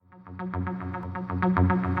Welcome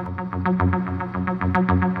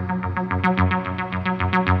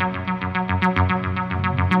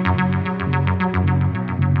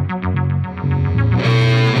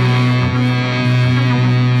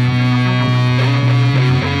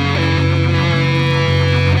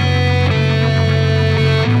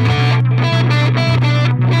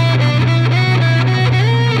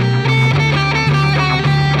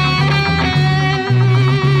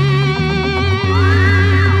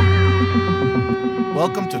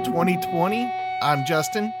to 2020. I'm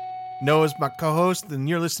Justin. Noah's my co-host, and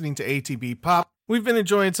you're listening to ATB Pop. We've been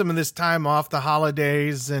enjoying some of this time off the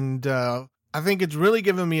holidays, and I think it's really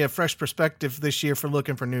given me a fresh perspective this year for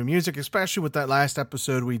looking for new music, especially with that last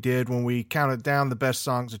episode we did when we counted down the best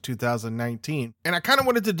songs of 2019. And I kind of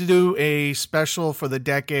wanted to do a special for the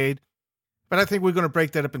decade, but I think we're going to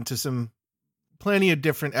break that up into plenty of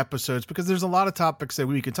different episodes because there's a lot of topics that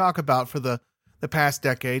we could talk about for the past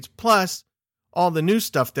decades, plus all the new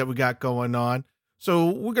stuff that we got going on. So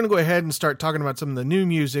we're going to go ahead and start talking about some of the new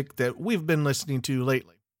music that we've been listening to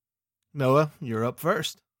lately. Noah, you're up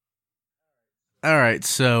first. All right,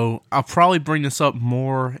 so I'll probably bring this up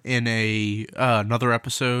more in another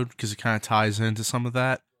episode because it kind of ties into some of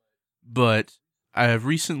that. But I have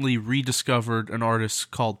recently rediscovered an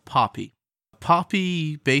artist called Poppy.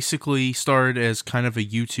 Poppy basically started as kind of a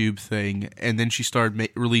YouTube thing, and then she started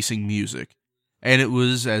releasing music. And it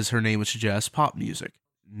was, as her name would suggest, pop music.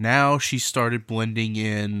 Now she started blending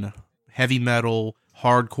in heavy metal,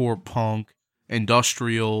 hardcore punk,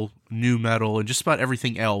 industrial, new metal, and just about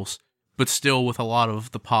everything else, but still with a lot of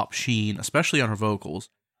the pop sheen, especially on her vocals.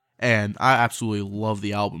 And I absolutely love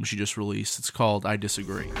the album she just released. It's called I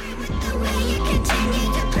Disagree.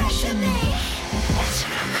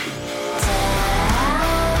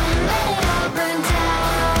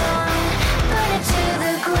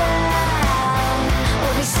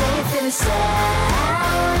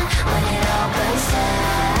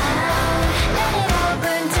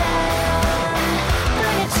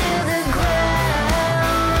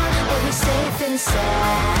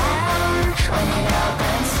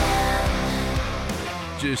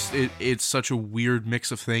 It's such a weird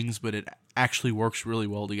mix of things, but it actually works really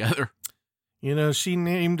well together. You know, she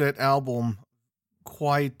named that album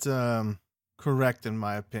quite correct in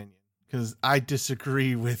my opinion, because I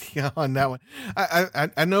disagree with you on that one.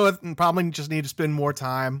 I know I probably just need to spend more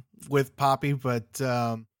time with Poppy, but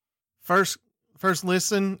first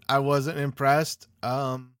listen, I wasn't impressed.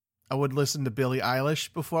 I would listen to Billie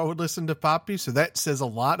Eilish before I would listen to Poppy, so that says a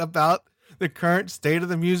lot about the current state of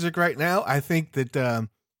the music right now. I think that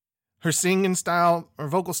her singing style, her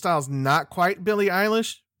vocal style is not quite Billie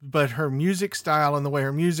Eilish, but her music style and the way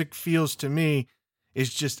her music feels to me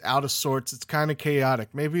is just out of sorts. It's kind of chaotic.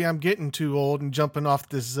 Maybe I'm getting too old and jumping off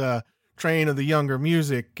this train of the younger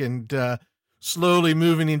music and slowly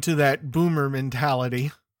moving into that boomer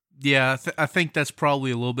mentality. Yeah, I think that's probably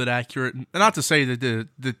a little bit accurate. Not to say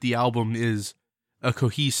that the album is a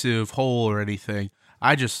cohesive whole or anything.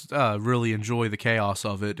 I just really enjoy the chaos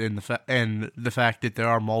of it and the fact that there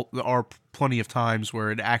are plenty of times where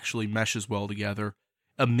it actually meshes well together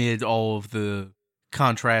amid all of the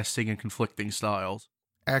contrasting and conflicting styles.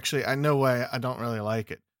 Actually, I know why I don't really like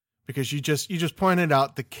it, because you just pointed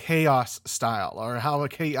out the chaos style, or how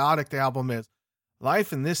chaotic the album is.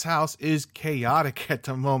 Life in this house is chaotic at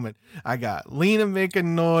the moment. I got Lena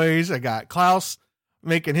making noise. I got Klaus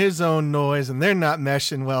making his own noise, and they're not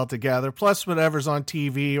meshing well together. Plus whatever's on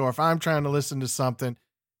TV, or if I'm trying to listen to something,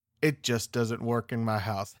 it just doesn't work in my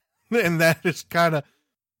house. And that just kind of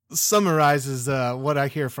summarizes what I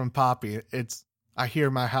hear from Poppy. I hear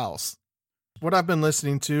my house. What I've been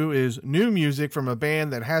listening to is new music from a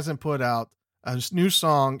band that hasn't put out a new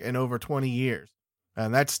song in over 20 years.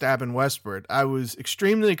 And that's Stabbin' Westward. I was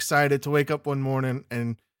extremely excited to wake up one morning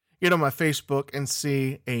and get on my Facebook and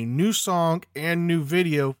see a new song and new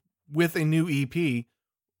video with a new EP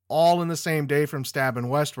all in the same day from Stabbin'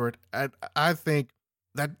 Westward. I think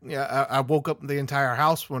that, yeah, I woke up the entire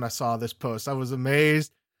house when I saw this post. I was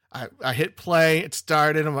amazed. I hit play. It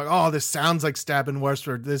started. I'm like, oh, this sounds like Stabbin'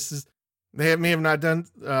 Westward. They may have not done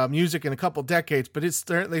music in a couple decades, but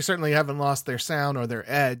they certainly haven't lost their sound or their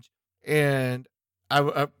edge. And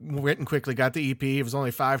I went and quickly got the EP. It was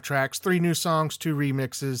only 5 tracks, 3 new songs, 2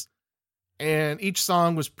 remixes. And each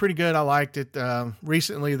song was pretty good. I liked it.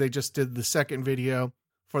 Recently, they just did the second video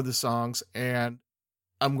for the songs. And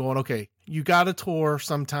I'm going, okay, you got to tour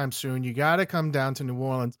sometime soon. You got to come down to New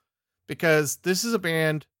Orleans, because this is a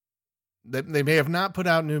band that they may have not put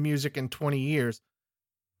out new music in 20 years,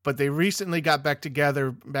 but they recently got back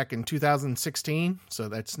together back in 2016. So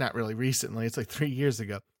that's not really recently. It's like 3 years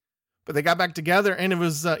ago. But they got back together, and it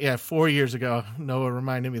was 4 years ago. Noah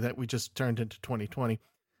reminded me that we just turned into 2020.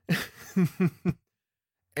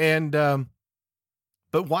 And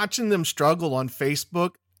but watching them struggle on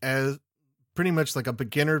Facebook as pretty much like a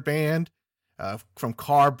beginner band, from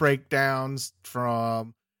car breakdowns,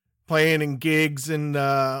 from playing in gigs and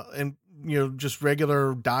just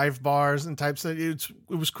regular dive bars and types of, it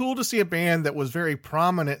was cool to see a band that was very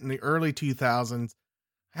prominent in the early 2000s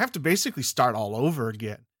have to basically start all over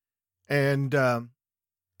again. And the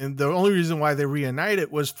only reason why they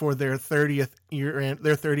reunited was for their 30th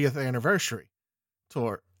anniversary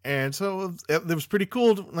tour. And so it was pretty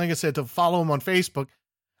cool, like I said, to follow them on Facebook.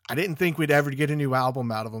 I didn't think we'd ever get a new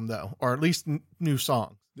album out of them, though, or at least new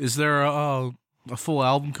songs. Is there a full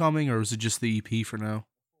album coming, or is it just the EP for now?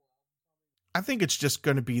 I think it's just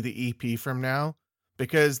going to be the EP from now,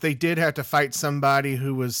 because they did have to fight somebody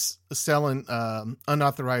who was selling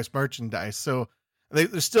unauthorized merchandise. So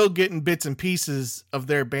they're still getting bits and pieces of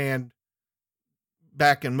their band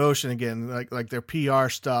back in motion again, like their PR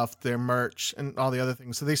stuff, their merch, and all the other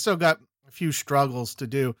things. So they still got a few struggles to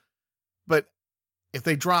do. But if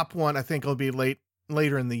they drop one, I think it'll be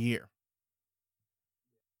later in the year.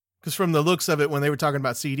 Because from the looks of it, when they were talking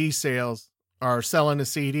about CD sales or selling a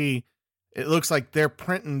CD, it looks like they're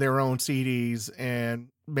printing their own CDs and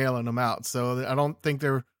mailing them out. So I don't think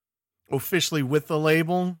they're officially with the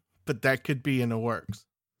label, but that could be in the works.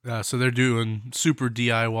 So they're doing super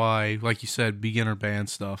DIY, like you said, beginner band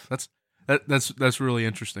stuff. That's really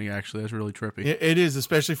interesting, actually. That's really trippy. It is,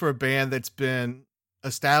 especially for a band that's been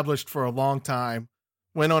established for a long time,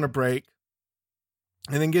 went on a break,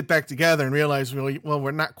 and then get back together and realize, well, we're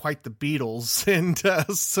not quite the Beatles. And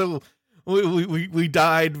so we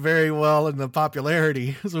died very well in the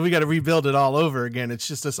popularity. So we got to rebuild it all over again. It's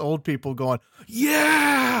just us old people going,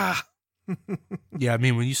 yeah! Yeah, I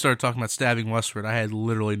mean, when you started talking about Stabbing Westward, I had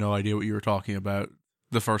literally no idea what you were talking about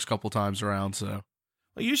the first couple times around, so.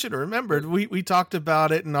 Well, you should have remembered. We talked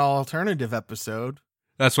about it in our alternative episode.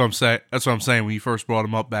 That's what I'm saying. When you first brought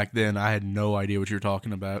them up back then, I had no idea what you were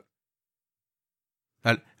talking about.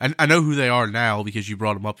 I know who they are now because you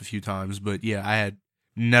brought them up a few times, but yeah, I had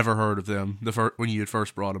never heard of them when you had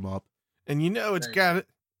first brought them up. And it's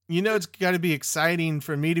got to be exciting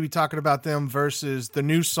for me to be talking about them versus the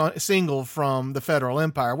new single from the Federal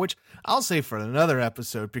Empire, which I'll save for another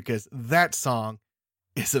episode because that song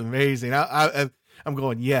is amazing. I'm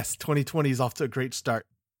going, yes, 2020 is off to a great start.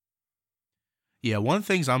 Yeah, one of the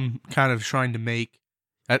things I'm kind of trying to make,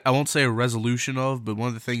 I won't say a resolution of, but one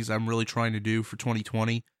of the things I'm really trying to do for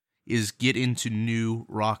 2020 is get into new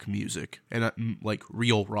rock music, and like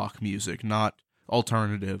real rock music, not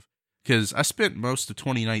alternative. Because I spent most of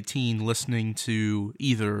 2019 listening to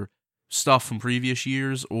either stuff from previous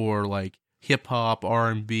years or like hip-hop,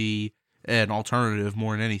 R&B, and alternative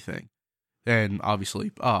more than anything. And obviously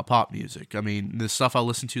pop music. I mean, the stuff I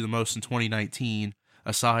listened to the most in 2019,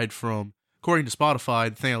 aside from, according to Spotify,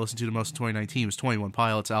 the thing I listened to the most in 2019 was 21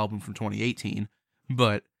 Pilots' album from 2018.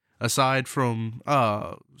 But aside from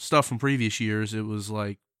stuff from previous years, it was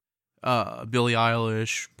like Billie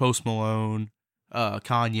Eilish, Post Malone,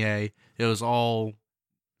 Kanye. It was all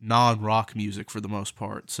non-rock music for the most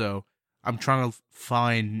part. So I'm trying to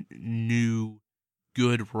find new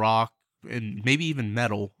good rock and maybe even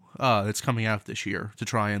metal that's coming out this year to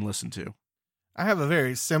try and listen to. I have a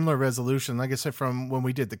very similar resolution, like I said, from when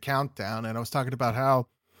we did the countdown, and I was talking about how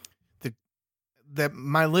that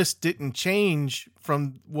my list didn't change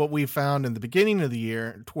from what we found in the beginning of the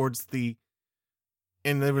year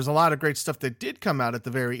and there was a lot of great stuff that did come out at the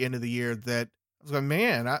very end of the year that I was like,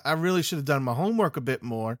 man, I really should have done my homework a bit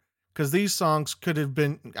more, because these songs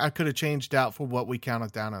I could have changed out for what we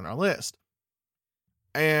counted down on our list.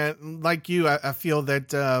 And like you, I feel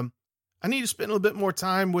that I need to spend a little bit more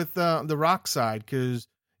time with the rock side, because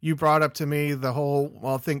you brought up to me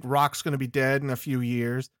I think rock's going to be dead in a few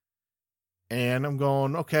years. And I'm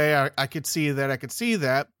going, okay, I could see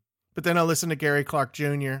that. But then I listen to Gary Clark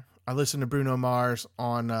Jr. I listen to Bruno Mars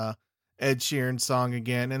on Ed Sheeran's song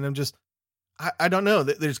again. And I'm just, I don't know.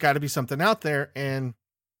 There's got to be something out there. And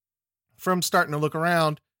from starting to look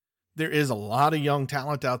around, there is a lot of young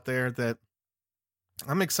talent out there that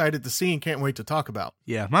I'm excited to see and can't wait to talk about.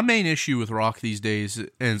 Yeah, my main issue with rock these days,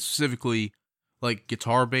 and specifically like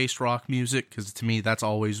guitar-based rock music, because to me that's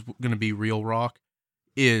always going to be real rock,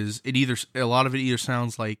 is a lot of it either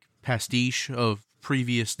sounds like pastiche of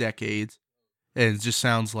previous decades, and it just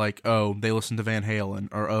sounds like, oh, they listen to Van Halen,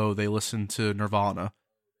 or oh, they listen to Nirvana,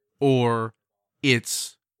 or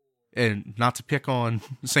it's, and not to pick on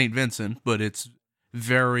St. Vincent, but it's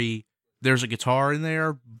there's a guitar in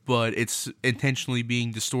there, but it's intentionally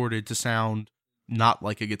being distorted to sound not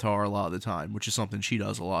like a guitar a lot of the time, which is something she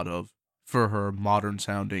does a lot of for her modern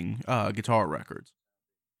sounding guitar records.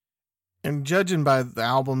 And judging by the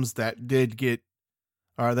albums that did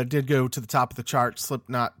go to the top of the chart,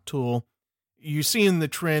 Slipknot, Tool, you're seeing the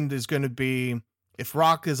trend is going to be, if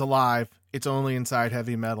rock is alive, it's only inside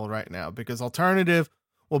heavy metal right now, because alternative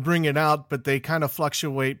will bring it out, but they kind of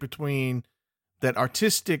fluctuate between that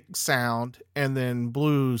artistic sound and then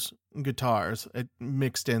blues guitars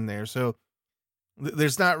mixed in there. So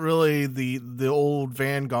there's not really the old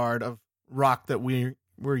vanguard of rock that we're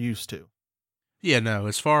used to. Yeah, no,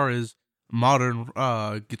 as far as modern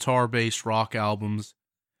guitar-based rock albums,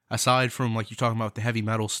 aside from, like, you're talking about the heavy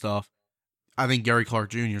metal stuff, I think Gary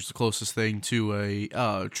Clark Jr. is the closest thing to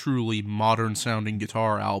a truly modern-sounding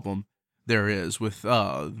guitar album there is, with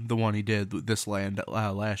the one he did with This Land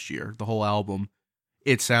last year. The whole album,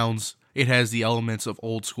 it has the elements of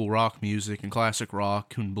old-school rock music and classic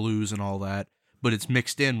rock and blues and all that, but it's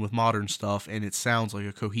mixed in with modern stuff, and it sounds like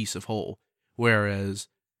a cohesive whole. Whereas,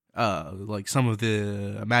 like some of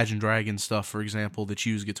the Imagine Dragons stuff, for example, that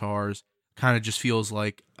use guitars, kind of just feels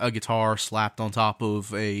like a guitar slapped on top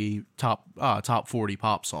of a top 40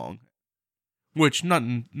 pop song. Which,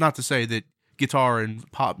 not to say that guitar and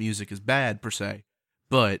pop music is bad per se,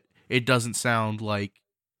 but it doesn't sound like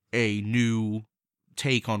a new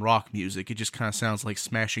take on rock music. It just kind of sounds like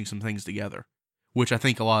smashing some things together. Which I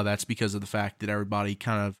think a lot of that's because of the fact that everybody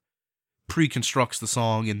kind of pre-constructs the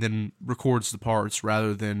song and then records the parts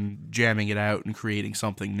rather than jamming it out and creating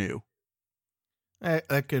something new.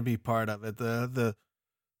 That could be part of it. The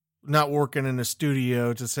not working in a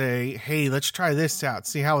studio to say, hey, let's try this out.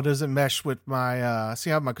 See how it doesn't mesh with see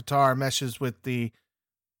how my guitar meshes with the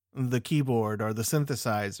keyboard or the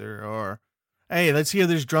synthesizer, or hey, let's hear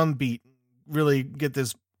this drum beat, really get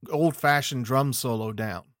this old fashioned drum solo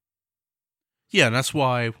down. Yeah, and that's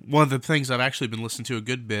why one of the things I've actually been listening to a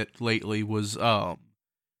good bit lately was 5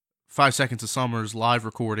 Seconds of Summer's live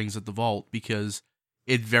recordings at the Vault, because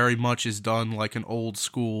it very much is done like an old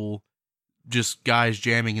school, just guys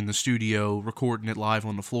jamming in the studio, recording it live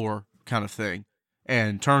on the floor kind of thing,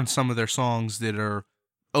 and turn some of their songs that are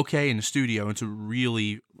okay in the studio into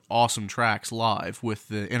really awesome tracks live, with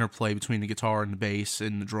the interplay between the guitar and the bass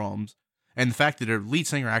and the drums. And the fact that their lead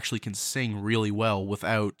singer actually can sing really well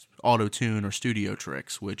without auto-tune or studio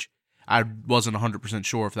tricks, which I wasn't 100%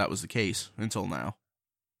 sure if that was the case until now.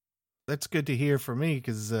 That's good to hear for me,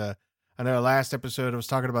 because I know last episode I was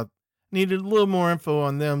talking about needed a little more info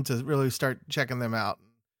on them to really start checking them out.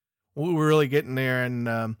 We're really getting there.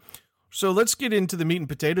 And so let's get into the meat and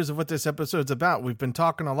potatoes of what this episode's about. We've been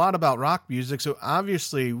talking a lot about rock music, so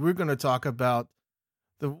obviously we're going to talk about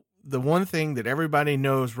the one thing that everybody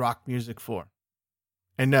knows rock music for.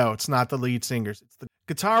 And no, it's not the lead singers. It's the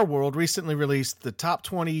Guitar World recently released the top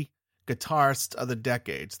 20 guitarists of the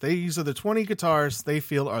decades. These are the 20 guitarists they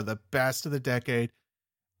feel are the best of the decade.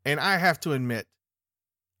 And I have to admit,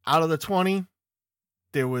 out of the 20,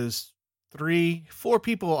 there was 4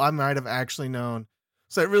 people I might have actually known.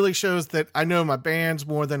 So it really shows that I know my bands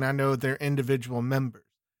more than I know their individual members.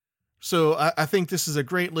 So I think this is a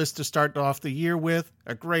great list to start off the year with,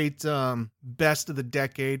 a great best of the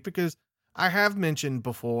decade, because I have mentioned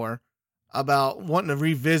before about wanting to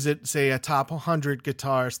revisit, say, a top 100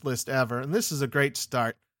 guitarist list ever, and this is a great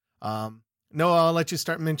start. Noah, I'll let you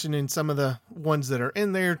start mentioning some of the ones that are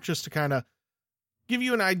in there just to kind of give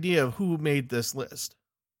you an idea of who made this list.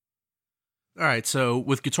 All right, so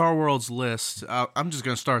with Guitar World's list, I'm just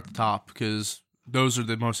going to start at the top because those are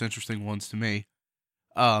the most interesting ones to me.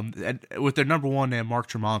 And with their number one, they have Mark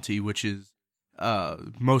Tremonti, which is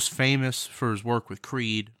most famous for his work with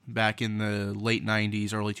Creed back in the late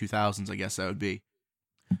 90s, early 2000s, I guess that would be.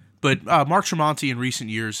 But Mark Tremonti in recent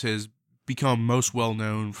years has become most well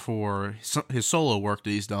known for his solo work that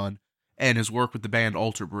he's done and his work with the band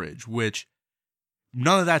Alter Bridge, which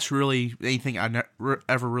none of that's really anything I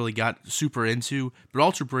ever really got super into, but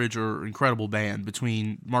Alter Bridge are an incredible band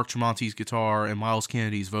between Mark Tremonti's guitar and Miles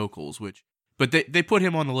Kennedy's vocals, but they put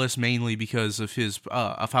him on the list mainly because of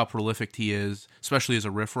of how prolific he is, especially as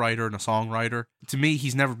a riff writer and a songwriter. To me,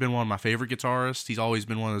 he's never been one of my favorite guitarists. He's always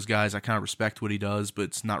been one of those guys I kind of respect what he does, but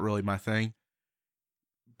it's not really my thing.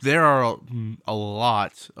 There are a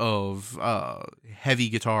lot of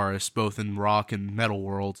heavy guitarists, both in rock and metal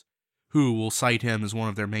worlds, who will cite him as one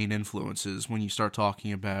of their main influences when you start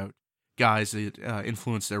talking about guys that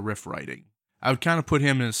influence their riff writing. I would kind of put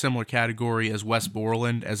him in a similar category as Wes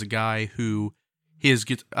Borland, as a guy who his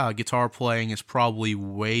guitar playing is probably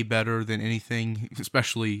way better than anything,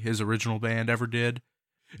 especially his original band, ever did.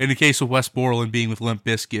 In the case of Wes Borland being with Limp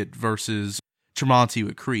Bizkit versus Tremonti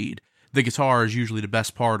with Creed, the guitar is usually the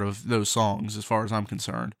best part of those songs, as far as I'm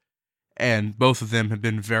concerned. And both of them have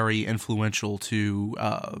been very influential to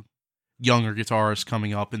younger guitarists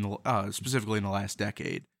coming up in the specifically in the last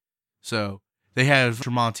decade. So they have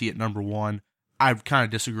Tremonti at number 1. I kind of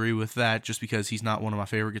disagree with that just because he's not one of my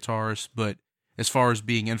favorite guitarists, but as far as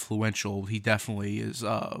being influential, he definitely is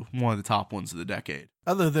one of the top ones of the decade.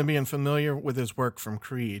 Other than being familiar with his work from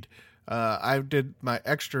Creed, I did my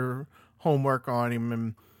extra homework on him,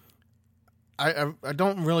 and I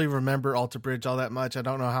don't really remember Alter Bridge all that much. I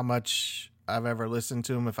don't know how much I've ever listened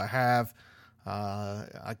to him. If I have,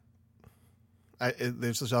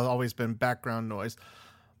 there's always been background noise.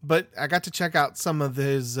 But I got to check out some of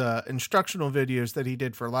his instructional videos that he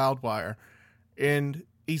did for Loudwire, and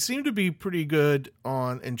he seemed to be pretty good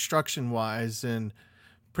on instruction-wise and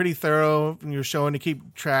pretty thorough. And you're showing to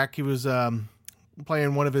keep track. He was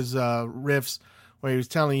playing one of his riffs where he was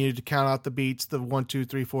telling you to count out the beats, the 1, 2,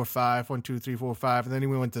 3, 4, 5, 1, 2, 3, 4, 5, and then he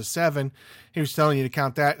went to 7. He was telling you to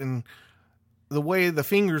count that, and the way the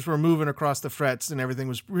fingers were moving across the frets and everything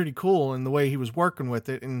was pretty cool, and the way he was working with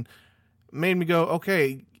it, and made me go,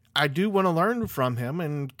 okay, I do want to learn from him,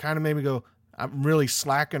 and kind of made me go, I'm really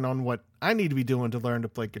slacking on what I need to be doing to learn to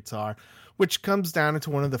play guitar, which comes down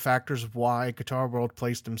into one of the factors of why Guitar World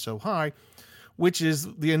placed him so high, which is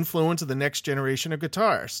the influence of the next generation of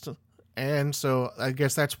guitarists. And so I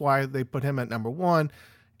guess that's why they put him at number 1.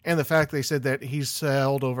 And the fact they said that he's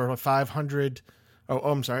sold over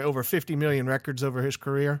 50 million records over his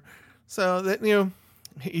career. So that,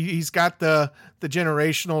 he's got the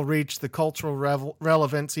generational reach, the cultural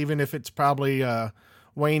relevance, even if it's probably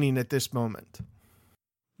waning at this moment.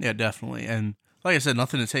 Yeah, definitely. And like I said,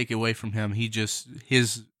 nothing to take away from him.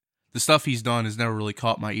 The stuff he's done has never really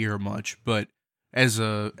caught my ear much, but as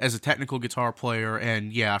a technical guitar player,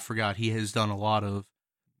 and yeah, I forgot, he has done a lot of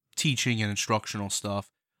teaching and instructional stuff,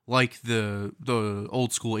 like the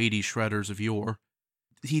old school 80s shredders of yore.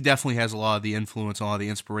 He definitely has a lot of the influence, a lot of the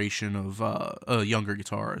inspiration of a younger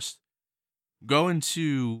guitarist. Going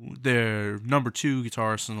to their number 2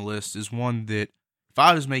 guitarist on the list is one that, if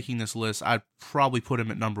I was making this list, I'd probably put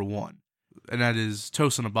him at number 1. And that is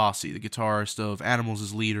Tosin Abasi, the guitarist of Animals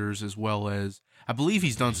as Leaders, as well as, I believe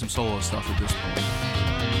he's done some solo stuff at this point.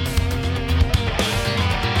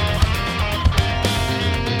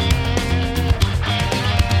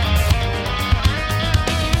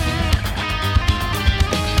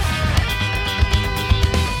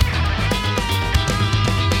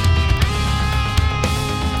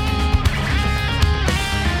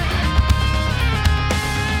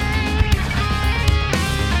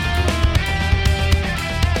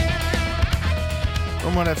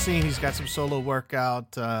 From what I've seen, he's got some solo work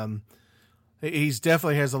out. He's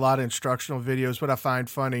definitely has a lot of instructional videos. What I find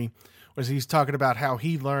funny was he's talking about how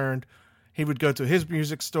he learned. He would go to his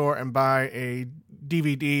music store and buy a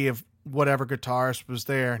DVD of whatever guitarist was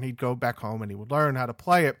there, and he'd go back home and he would learn how to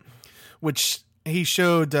play it, which he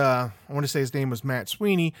showed, I want to say his name was Matt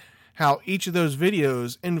Sweeney, how each of those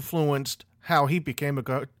videos influenced how he became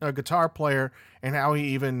a guitar player and how he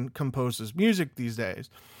even composes music these days.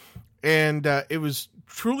 And it was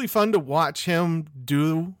truly fun to watch him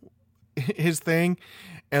do his thing.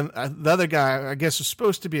 And the other guy, I guess, was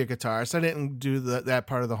supposed to be a guitarist. I didn't do that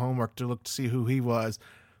part of the homework to look to see who he was,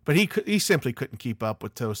 but he simply couldn't keep up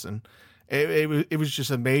with Tosin. It was just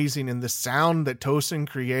amazing, and the sound that Tosin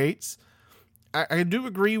creates. I do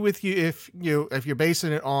agree with you if you're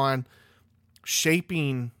basing it on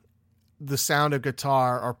shaping the sound of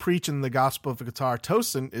guitar or preaching the gospel of the guitar.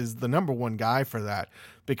 Tosin is the number 1 guy for that,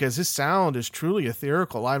 because his sound is truly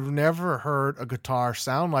ethereal. I've never heard a guitar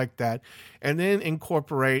sound like that. And then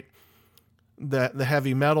incorporate the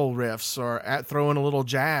heavy metal riffs or throw in a little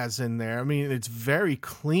jazz in there. I mean, it's very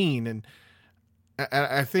clean, and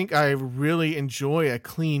I think I really enjoy a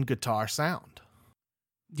clean guitar sound.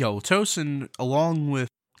 Tosin, along with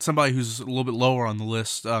somebody who's a little bit lower on the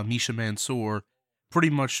list, Misha Mansour,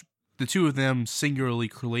 pretty much the two of them singularly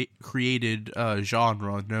created a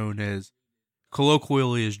genre known as,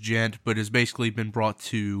 colloquially as gent, but has basically been brought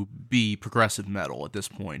to be progressive metal at this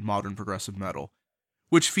point, modern progressive metal,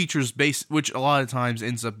 which features which a lot of times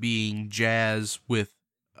ends up being jazz with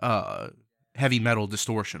heavy metal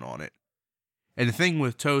distortion on it. And the thing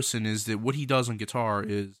with Tosin is that what he does on guitar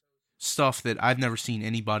is stuff that I've never seen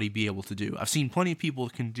anybody be able to do. I've seen plenty of people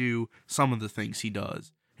that can do some of the things he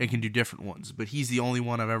does and can do different ones, but he's the only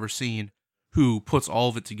one I've ever seen who puts all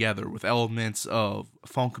of it together with elements of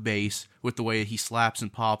funk bass, with the way he slaps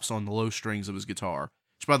and pops on the low strings of his guitar.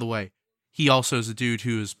 Which, by the way, he also is a dude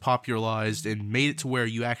who has popularized and made it to where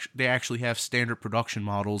they actually have standard production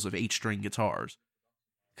models of 8-string guitars.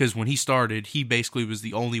 Because when he started, he basically was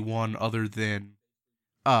the only one other than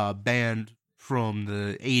a band from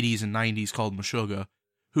the 80s and 90s called Meshuggah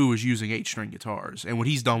who was using 8-string guitars. And what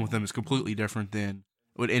he's done with them is completely different than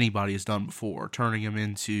what anybody has done before, turning them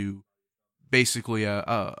into basically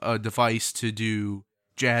a device to do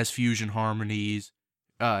jazz fusion harmonies,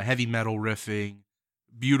 heavy metal riffing,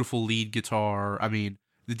 beautiful lead guitar. I mean,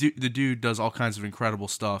 the dude does all kinds of incredible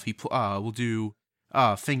stuff. He will do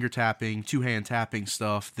finger tapping, two-hand tapping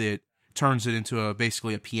stuff that turns it into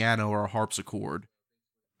basically a piano or a harpsichord.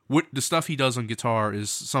 What the stuff he does on guitar is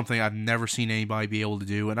something I've never seen anybody be able to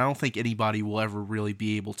do, and I don't think anybody will ever really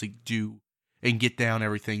be able to do and get down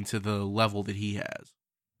everything to the level that he has.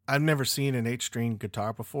 I've never seen an 8-string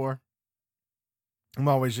guitar before. I'm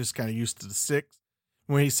always just kind of used to the 6.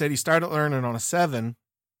 When he said he started learning on a 7,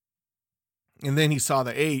 and then he saw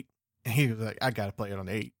the 8, and he was like, I got to play it on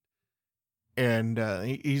 8. And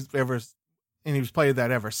he was playing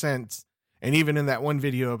that ever since. And even in that one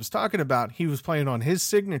video I was talking about, he was playing on his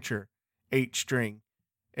signature 8-string.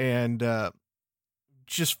 And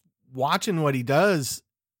just watching what he does,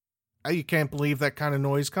 you can't believe that kind of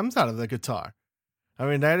noise comes out of the guitar. I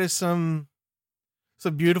mean, that is some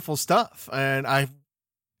beautiful stuff. And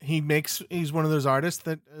he's one of those artists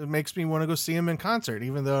that makes me want to go see him in concert,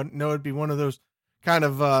 even though I know it'd be one of those kind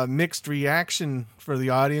of mixed reaction for the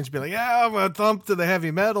audience. Be like, yeah, I'm going to thump to the heavy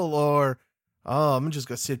metal, or, oh, I'm just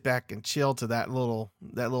going to sit back and chill to that little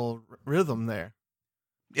rhythm there.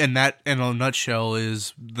 And that, in a nutshell,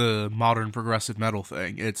 is the modern progressive metal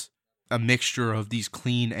thing. It's a mixture of these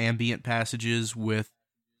clean ambient passages with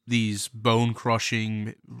these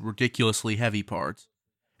bone-crushing, ridiculously heavy parts.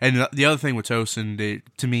 And the other thing with Tosin that,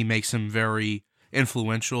 to me, makes him very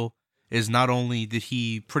influential is not only did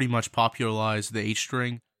he pretty much popularize the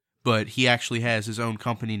 8-string, but he actually has his own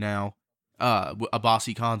company now,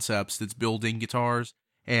 Abasi Concepts, that's building guitars.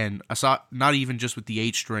 And aside, not even just with the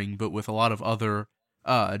 8-string, but with a lot of other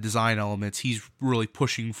design elements, he's really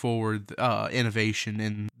pushing forward innovation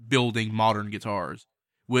in building modern guitars.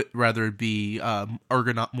 Whether it be more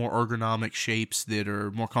ergonomic shapes that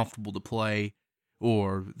are more comfortable to play,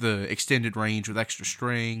 or the extended range with extra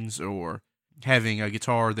strings, or having a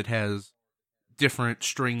guitar that has different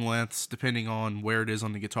string lengths depending on where it is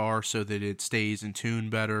on the guitar so that it stays in tune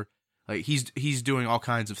better. Like he's doing all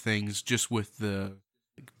kinds of things just with the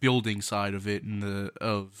building side of it and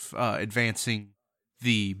advancing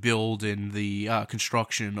the build and the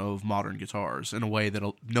construction of modern guitars in a way that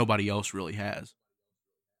nobody else really has.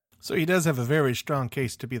 So he does have a very strong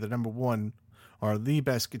case to be the number one or the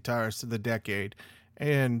best guitarist of the decade.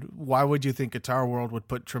 And why would you think Guitar World would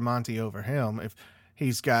put Tremonti over him if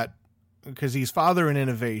because he's father in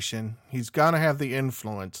innovation, he's going to have the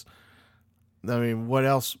influence. I mean, what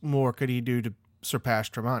else more could he do to surpass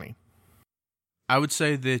Tremonti? I would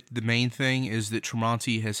say that the main thing is that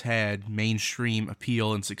Tremonti has had mainstream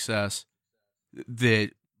appeal and success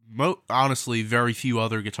that honestly very few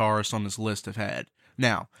other guitarists on this list have had.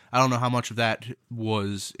 Now, I don't know how much of that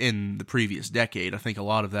was in the previous decade. I think a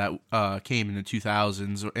lot of that came in the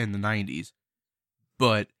 2000s or in the 90s.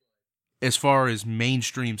 But as far as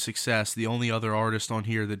mainstream success, the only other artist on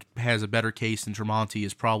here that has a better case than Tremonti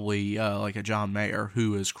is probably like a John Mayer,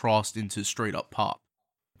 who has crossed into straight up pop.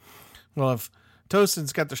 Well, if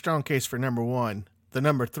Tosin's got the strong case for number one, the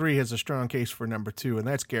number 3 has a strong case for number 2, and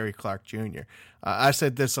that's Gary Clark Jr. I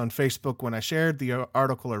said this on Facebook when I shared the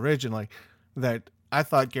article originally, that I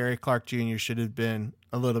thought Gary Clark Jr. should have been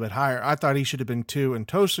a little bit higher. I thought he should have been 2 and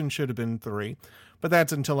Tosin should have been 3, but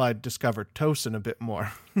that's until I discovered Tosin a bit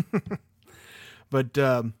more. But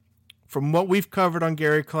from what we've covered on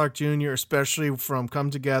Gary Clark Jr., especially from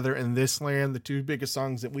Come Together and This Land, the 2 biggest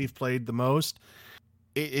songs that we've played the most,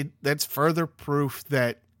 that's further proof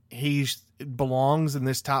that he belongs in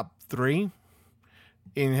this top 3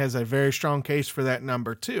 and has a very strong case for that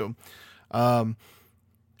number 2.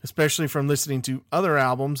 Especially from listening to other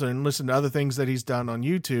albums and listening to other things that he's done on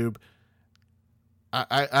YouTube.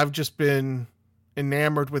 I've just been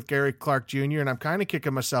enamored with Gary Clark Jr., and I'm kind of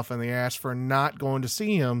kicking myself in the ass for not going to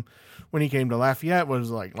see him when he came to Lafayette. Was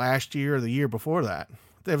like last year or the year before that.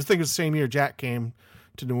 I think it was the same year Jack came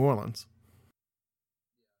to New Orleans.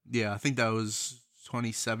 Yeah, I think that was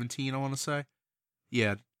 2017, I want to say.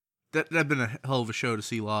 Yeah, that'd been a hell of a show to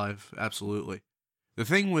see live, absolutely. The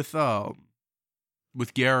thing with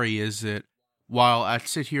Gary is that while I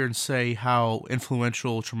sit here and say how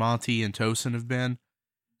influential Tremonti and Tosin have been,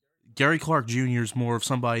 Gary Clark Jr. is more of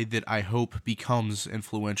somebody that I hope becomes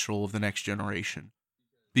influential of the next generation.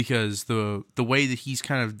 Because the way that he's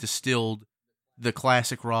kind of distilled the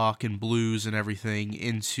classic rock and blues and everything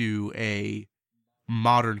into a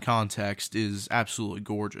modern context is absolutely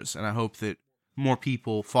gorgeous, and I hope that more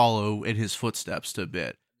people follow in his footsteps to a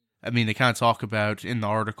bit. I mean, they kind of talk about in the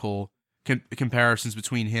article comparisons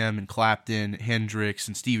between him and Clapton, Hendrix,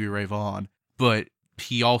 and Stevie Ray Vaughan, but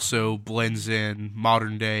he also blends in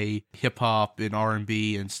modern day hip hop and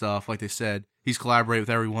R&B and stuff. Like they said, he's collaborated with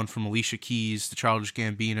everyone from Alicia Keys to Childish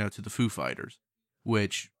Gambino to the Foo Fighters,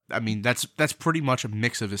 which, I mean, that's pretty much a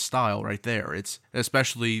mix of his style right there. It's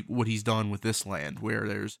especially what he's done with This Land, where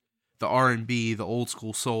there's the R&B, the old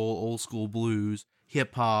school soul, old school blues,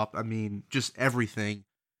 hip hop, I mean, just everything,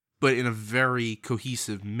 but in a very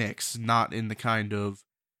cohesive mix, not in the kind of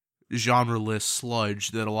genre-less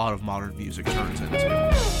sludge that a lot of modern music turns into.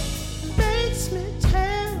 Makes me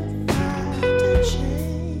terrified to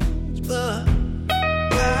change, but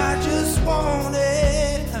I just want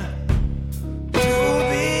it to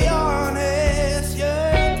be honest,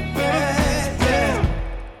 yeah.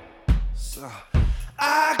 So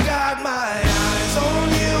I got my eyes on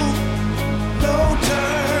you, no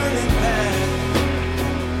turning back.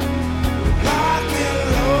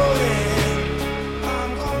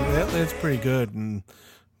 That's pretty good. And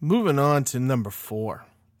moving on to number 4.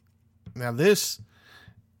 Now, this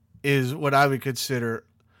is what I would consider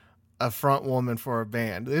a front woman for a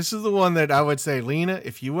band. This is the one that I would say, Lena,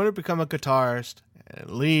 if you want to become a guitarist and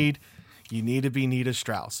lead, you need to be Nita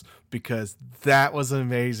Strauss, because that was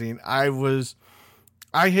amazing. I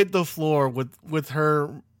hit the floor with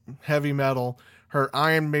her heavy metal, her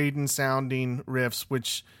Iron Maiden sounding riffs,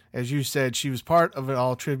 which, as you said, she was part of an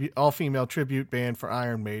all female tribute band for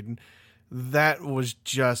Iron Maiden. That was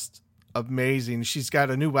just amazing. She's got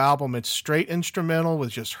a new album. It's straight instrumental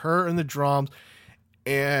with just her and the drums.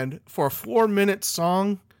 And for a 4-minute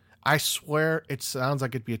song, I swear it sounds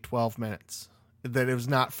like it'd be 12 minutes, that it was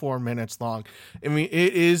not 4 minutes long. I mean,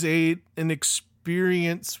 it is an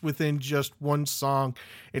experience within just one song.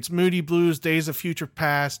 It's Moody Blues, Days of Future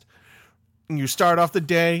Past. And you start off the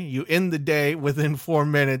day, you end the day within 4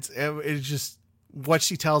 minutes. It's just, what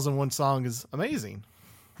she tells in one song is amazing.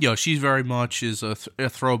 Yo, she's very much is a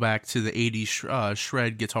throwback to the 80s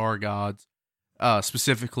shred guitar gods.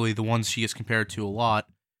 Specifically, the ones she gets compared to a lot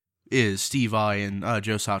is Steve Vai and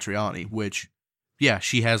Joe Satriani, which, yeah,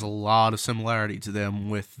 she has a lot of similarity to them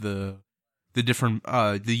with the different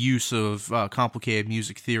the use of complicated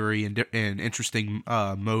music theory and interesting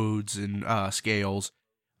modes and scales,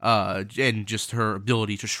 and just her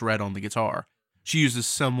ability to shred on the guitar. She uses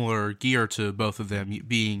similar gear to both of them,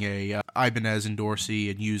 being a Ibanez and Dorsey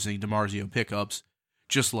and using DiMarzio pickups,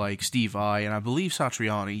 just like Steve Vai, and I believe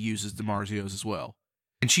Satriani uses DiMarzios as well.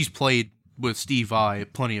 And she's played with Steve Vai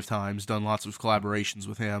plenty of times, done lots of collaborations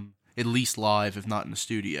with him, at least live, if not in the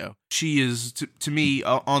studio. She is, to me,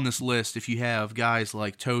 on this list, if you have guys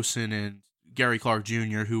like Tosin and Gary Clark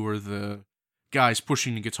Jr., who are the guys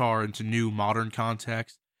pushing the guitar into new modern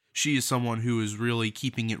context, she is someone who is really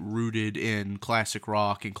keeping it rooted in classic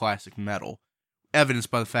rock and classic metal,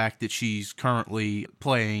 evidenced by the fact that she's currently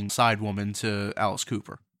playing sidewoman to Alice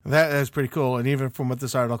Cooper. That is pretty cool. And even from what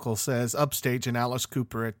this article says, upstage in Alice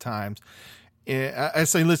Cooper at times. I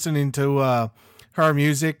say listening to her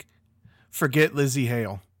music, forget Lizzie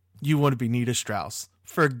Hale. You want to be Nita Strauss.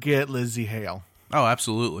 Forget Lizzie Hale. Oh,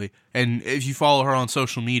 absolutely. And if you follow her on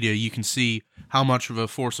social media, you can see how much of a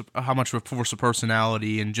force of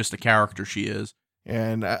personality and just a character she is.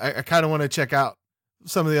 And I kind of want to check out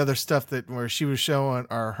some of the other stuff where she was showing,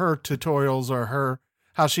 or her tutorials, or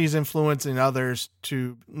how she's influencing others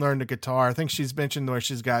to learn the guitar. I think she's mentioned where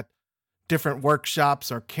she's got different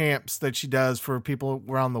workshops or camps that she does for people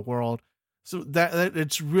around the world. So that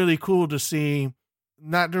it's really cool to see,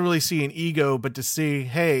 not to really see an ego, but to see,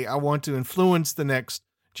 hey, I want to influence the next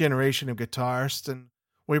generation of guitarists. And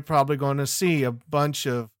we're probably going to see a bunch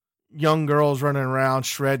of young girls running around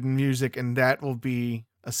shredding music, and that will be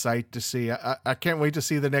a sight to see. I can't wait to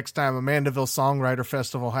see the next time a Mandeville Songwriter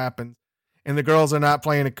Festival happens, and the girls are not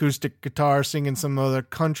playing acoustic guitar, singing some other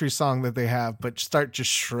country song that they have, but start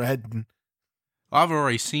just shredding. I've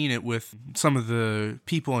already seen it with some of the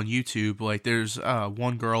people on YouTube. Like, there's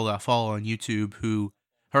one girl that I follow on YouTube who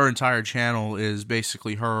her entire channel is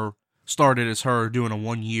basically started as her doing a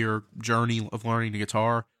 1-year journey of learning the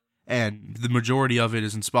guitar, and the majority of it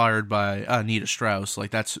is inspired by Nita Strauss.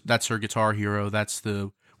 Like, that's her guitar hero. That's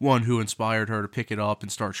the one who inspired her to pick it up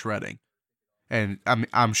and start shredding. And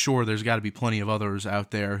I'm sure there's got to be plenty of others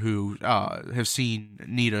out there who have seen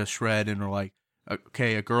Nita shred and are like,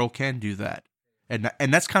 okay, a girl can do that. And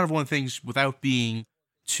that's kind of one of the things, without being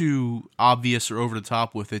too obvious or over the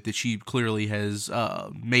top with it, that she clearly has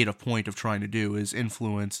made a point of trying to do, is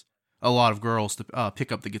influence a lot of girls to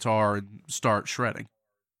pick up the guitar and start shredding.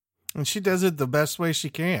 And she does it the best way she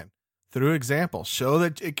can, through example. Show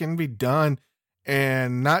that it can be done,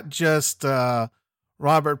 and not just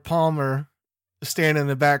Robert Palmer standing in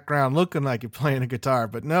the background looking like you're playing a guitar,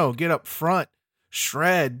 but no, get up front,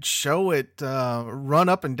 shred, show it, run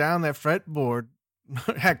up and down that fretboard,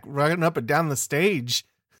 heck, run up and down the stage.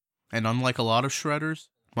 And unlike a lot of shredders,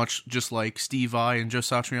 much just like Steve Vai and Joe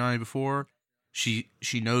Satriani before, she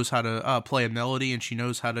knows how to play a melody, and she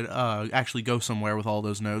knows how to actually go somewhere with all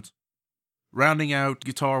those notes. Rounding out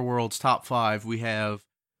Guitar World's top 5, we have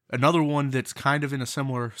another one that's kind of in a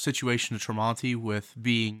similar situation to Tremonti, with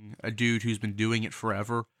being a dude who's been doing it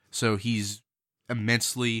forever, so he's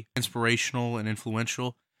immensely inspirational and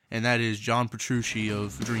influential, and that is John Petrucci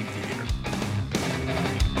of Dream Theater.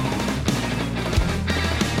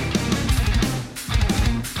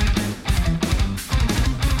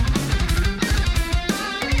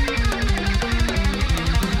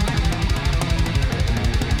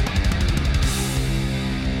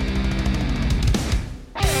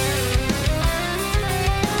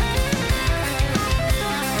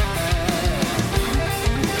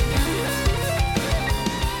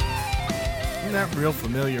 Real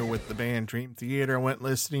familiar with the band Dream Theater. I went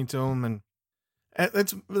listening to them, and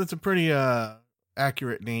that's a pretty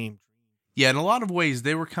accurate name. Yeah, in a lot of ways,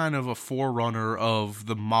 they were kind of a forerunner of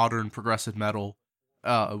the modern progressive metal,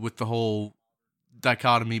 with the whole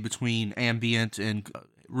dichotomy between ambient and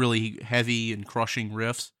really heavy and crushing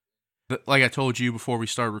riffs. But like I told you before we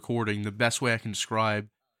started recording, the best way I can describe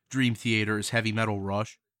Dream Theater is heavy metal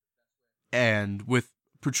rush. And with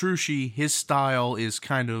Petrucci, his style is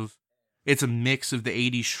kind of, it's a mix of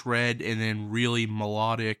the 80s shred and then really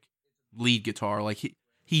melodic lead guitar. Like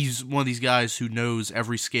he's one of these guys who knows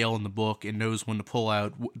every scale in the book and knows when to pull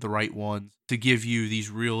out the right ones to give you these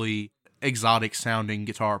really exotic sounding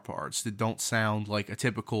guitar parts that don't sound like a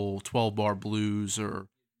typical 12-bar blues, or,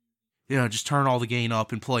 you know, just turn all the gain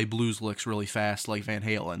up and play blues licks really fast like Van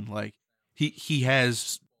Halen. Like he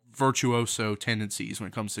has virtuoso tendencies when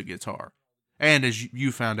it comes to guitar. And as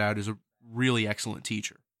you found out, is a really excellent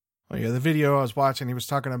teacher. Well, yeah, the video I was watching, he was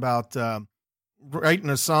talking about writing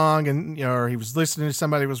a song, and or he was listening to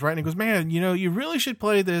somebody who was writing. He goes, "Man, you really should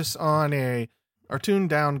play this on or tuned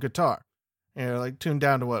down guitar, like tuned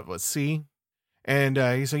down to what was C." And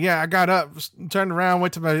he said, "Yeah, I got up, turned around,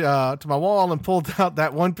 went to my wall, and pulled out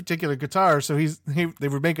that one particular guitar." So they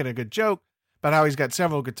were making a good joke about how he's got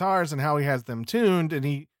several guitars and how he has them tuned, and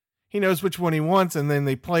he knows which one he wants. And then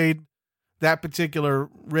they played that particular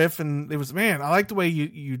riff, and it was, "Man, I like the way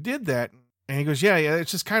you did that." And he goes, yeah,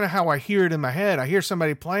 it's just kind of how I hear it in my head. I hear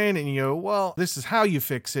somebody playing, and you go, well, this is how you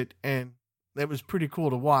fix it. And that was pretty cool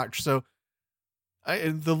to watch. So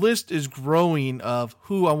the list is growing of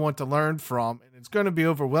who I want to learn from, and it's going to be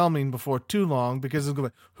overwhelming before too long, because it's going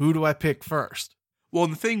to be, who do I pick first? Well,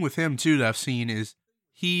 the thing with him too that I've seen is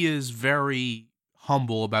he is very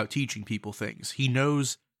humble about teaching people things. He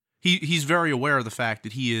knows, he's very aware of the fact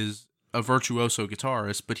that he is a virtuoso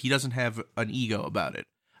guitarist, but he doesn't have an ego about it.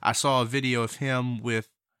 I saw a video of him with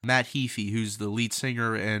Matt Heafy, who's the lead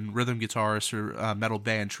singer and rhythm guitarist for metal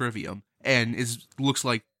band Trivium, and looks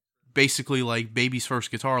like basically like baby's first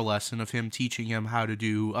guitar lesson of him teaching him how to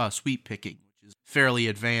do sweep picking, which is fairly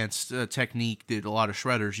advanced technique that a lot of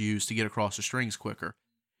shredders use to get across the strings quicker.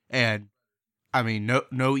 And I mean,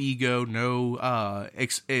 no ego, no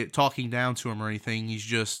talking down to him or anything. He's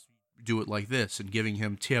just do it like this and giving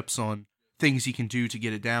him tips on things he can do to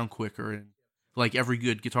get it down quicker. And like every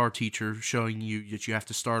good guitar teacher, showing you that you have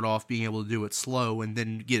to start off being able to do it slow and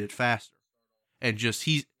then get it faster. And just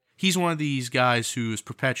he's one of these guys who is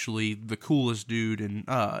perpetually the coolest dude in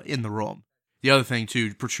the room. The other thing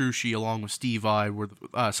too, Petrucci along with Steve Vai were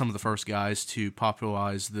some of the first guys to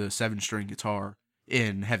popularize the 7-string guitar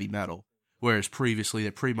in heavy metal, whereas previously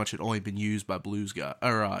that pretty much had only been used by blues guys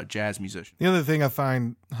or jazz musicians. The other thing I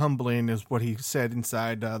find humbling is what he said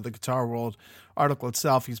inside the Guitar World article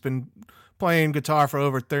itself. He's been playing guitar for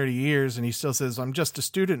over 30 years, and he still says, "I'm just a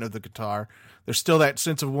student of the guitar." There's still that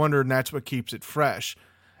sense of wonder, and that's what keeps it fresh.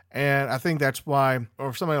 And I think that's why,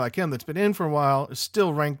 or somebody like him that's been in for a while, is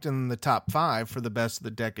still ranked in the top 5 for the best of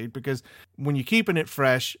the decade, because when you're keeping it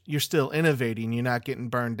fresh, you're still innovating, you're not getting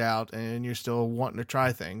burned out, and you're still wanting to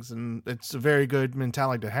try things. And it's a very good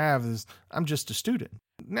mentality to have, is I'm just a student.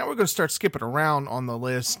 Now we're going to start skipping around on the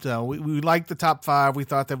list. We liked the top 5. I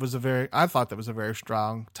thought that was a very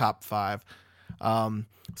strong top 5. Some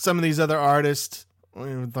of these other artists,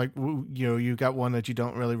 like, you got one that you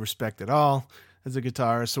don't really respect at all as a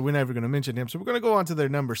guitarist, so we're never going to mention him. So we're going to go on to their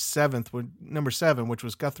number 7, which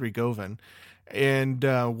was Guthrie Govan. And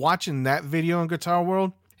watching that video on Guitar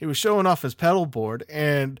World, he was showing off his pedal board,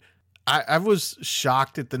 and I was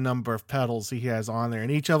shocked at the number of pedals he has on there,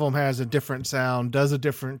 and each of them has a different sound, does a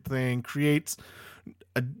different thing, creates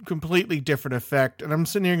a completely different effect. And I'm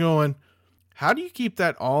sitting here going, how do you keep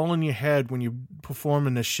that all in your head when you're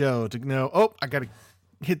performing a show to know, oh, I got to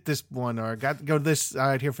hit this one, or I got to go to this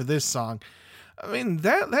side here for this song? I mean,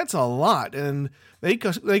 that's a lot. And they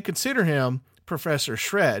consider him Professor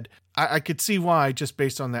Shred. I could see why just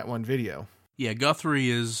based on that one video. Yeah, Guthrie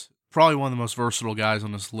is probably one of the most versatile guys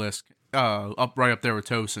on this list, right up there with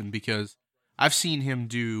Tosin, because I've seen him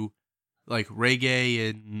do like reggae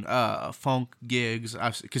and funk gigs,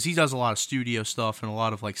 because he does a lot of studio stuff and a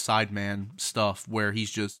lot of like sideman stuff where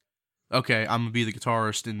he's just, okay, I'm gonna be the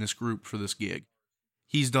guitarist in this group for this gig.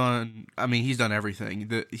 He's done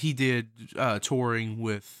everything. He did touring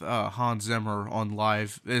with Hans Zimmer on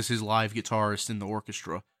live as his live guitarist in the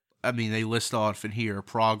orchestra. I mean, they list off in here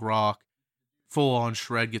prog rock, full-on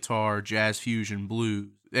shred guitar, jazz fusion,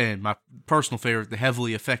 blues, and my personal favorite, the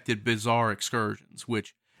heavily affected bizarre excursions,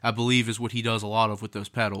 which I believe is what he does a lot of with those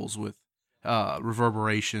pedals, with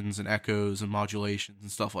reverberations and echoes and modulations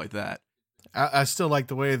and stuff like that. I still like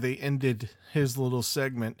the way they ended his little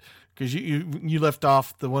segment, because you left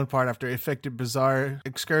off the one part after affected bizarre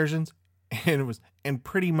excursions, and it was, and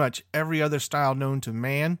pretty much every other style known to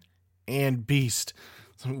man and beast.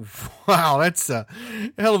 Wow, that's a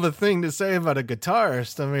hell of a thing to say about a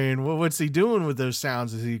guitarist. I mean, what's he doing with those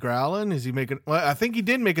sounds? Is he growling? Is he making... Well, I think he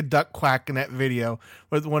did make a duck quack in that video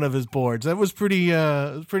with one of his boards. That was pretty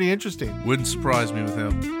interesting. Wouldn't surprise me with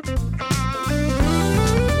him.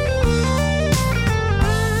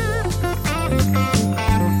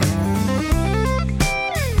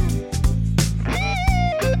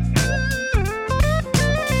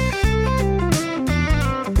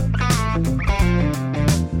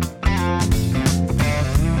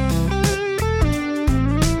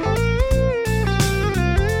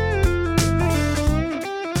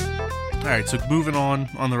 Alright, so moving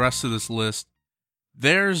on the rest of this list,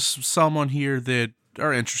 there's some on here that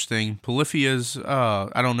are interesting. Polyphia's,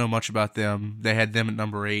 I don't know much about them. They had them at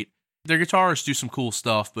number 8. Their guitarists do some cool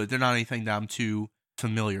stuff, but they're not anything that I'm too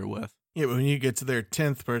familiar with. Yeah, but when you get to their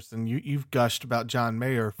 10th person, you've gushed about John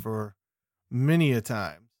Mayer for many a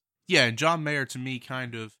time. Yeah, and John Mayer to me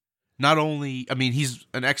kind of, not only, I mean, he's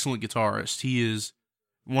an excellent guitarist. He is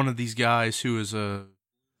one of these guys who is a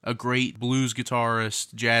great blues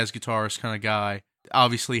guitarist, jazz guitarist kind of guy.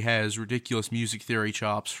 Obviously has ridiculous music theory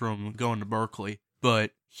chops from going to Berkeley, but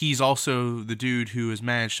he's also the dude who has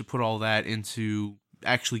managed to put all that into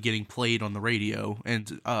actually getting played on the radio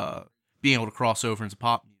and being able to cross over into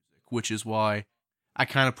pop music, which is why I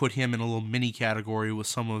kind of put him in a little mini category with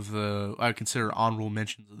some of the, I consider, honorable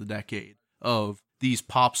mentions of the decade of these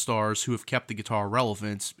pop stars who have kept the guitar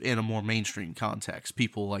relevant in a more mainstream context.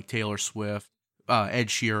 People like Taylor Swift, Ed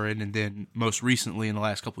Sheeran, and then most recently in the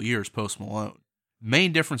last couple of years, Post Malone.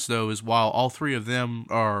 Main difference, though, is while all three of them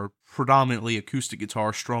are predominantly acoustic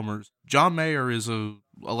guitar strummers, John Mayer is a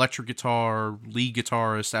electric guitar lead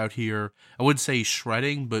guitarist out here. I wouldn't say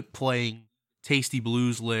shredding, but playing tasty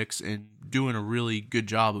blues licks and doing a really good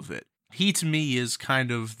job of it. He, to me, is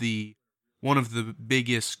kind of one of the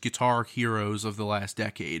biggest guitar heroes of the last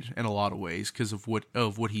decade in a lot of ways because of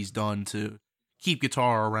what he's done to keep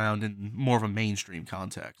guitar around in more of a mainstream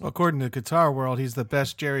context. Well, according to Guitar World, he's the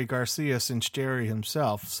best Jerry Garcia since Jerry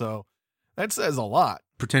himself, so that says a lot.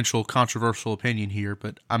 Potential controversial opinion here,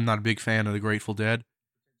 but I'm not a big fan of the Grateful Dead.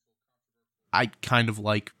 I kind of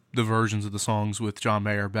like the versions of the songs with John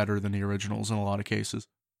Mayer better than the originals in a lot of cases.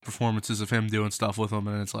 Performances of him doing stuff with them,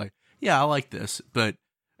 and it's like, yeah, I like this, but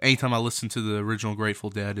anytime I listened to the original Grateful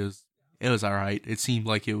Dead, it was alright. It seemed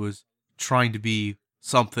like it was trying to be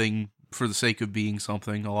something for the sake of being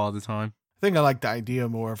something a lot of the time. I think I like the idea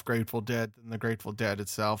more of Grateful Dead than the Grateful Dead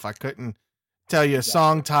itself. I couldn't tell you a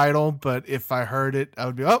song title, but if I heard it, I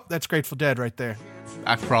would be, oh, that's Grateful Dead right there.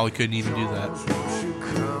 I probably couldn't even do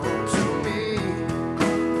that.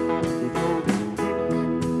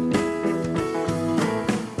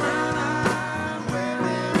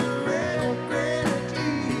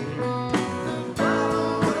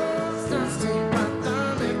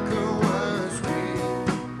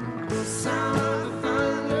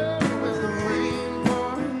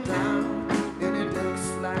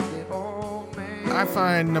 I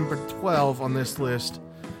find number 12 on this list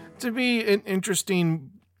to be an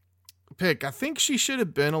interesting pick. I think she should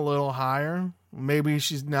have been a little higher. Maybe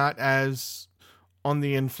she's not as on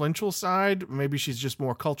the influential side. Maybe she's just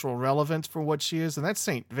more cultural relevance for what she is, and that's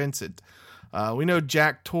St. Vincent. We know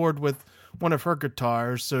Jack toured with one of her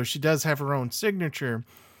guitars, so she does have her own signature.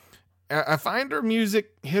 I find her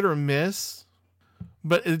music hit or miss,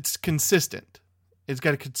 but it's consistent. It's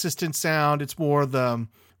got a consistent sound. It's more the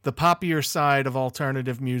poppier side of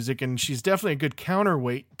alternative music, and she's definitely a good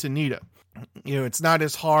counterweight to Nita. You know, it's not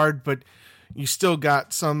as hard, but you still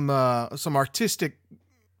got some artistic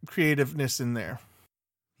creativeness in there.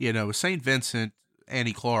 You know, with St. Vincent,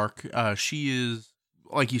 Annie Clark, she is,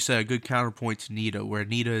 like you said, a good counterpoint to Nita, where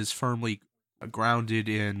Nita is firmly grounded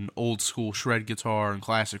in old school shred guitar and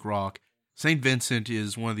classic rock. St. Vincent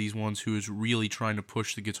is one of these ones who is really trying to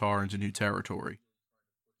push the guitar into new territory.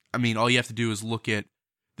 I mean, all you have to do is look at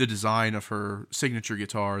the design of her signature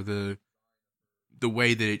guitar, the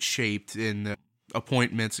way that it's shaped in the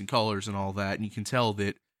appointments and colors and all that, and you can tell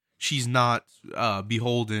that she's not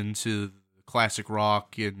beholden to classic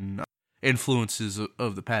rock and influences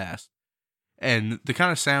of the past. And the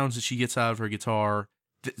kind of sounds that she gets out of her guitar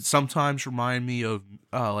sometimes remind me of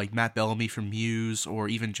like Matt Bellamy from Muse, or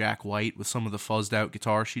even Jack White with some of the fuzzed out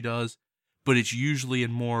guitar she does. But it's usually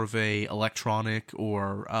in more of a electronic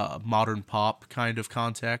or modern pop kind of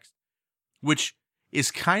context, which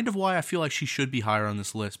is kind of why I feel like she should be higher on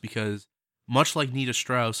this list, because much like Nita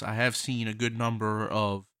Strauss, I have seen a good number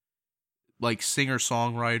of like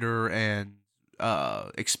singer-songwriter and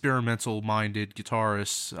experimental-minded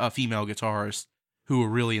guitarists, female guitarists, who are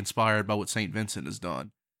really inspired by what St. Vincent has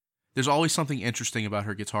done. There's always something interesting about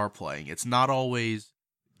her guitar playing. It's not always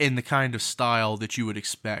in the kind of style that you would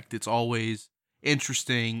expect. It's always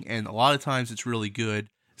interesting, and a lot of times it's really good.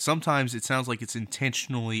 Sometimes it sounds like it's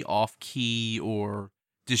intentionally off-key or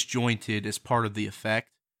disjointed as part of the effect,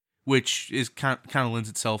 which is kind of lends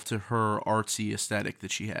itself to her artsy aesthetic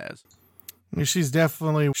that she has. She's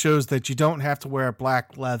definitely shows that you don't have to wear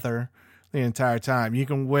black leather the entire time. You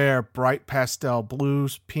can wear bright pastel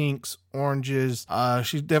blues, pinks, oranges.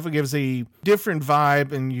 She definitely gives a different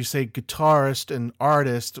vibe, and you say guitarist and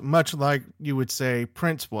artist, much like you would say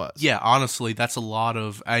Prince was. Yeah, honestly, that's a lot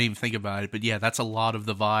of, I didn't even think about it, but yeah, that's a lot of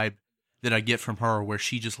the vibe that I get from her, where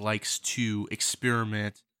she just likes to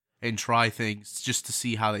experiment and try things just to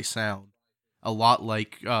see how they sound. A lot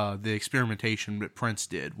like the experimentation that Prince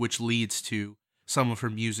did, which leads to some of her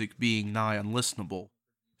music being nigh unlistenable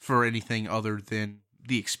for anything other than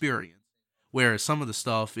the experience. Whereas some of the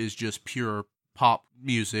stuff is just pure pop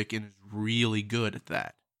music and is really good at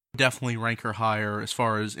that. Definitely rank her higher as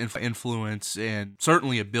far as influence and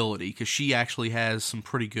certainly ability, because she actually has some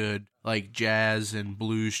pretty good like jazz and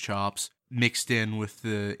blues chops mixed in with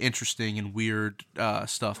the interesting and weird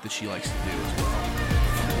stuff that she likes to do as well.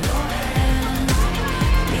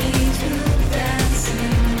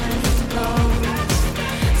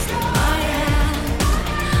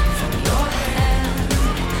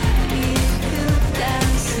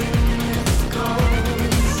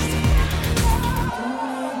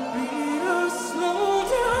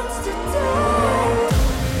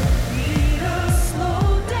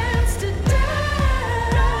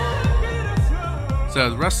 So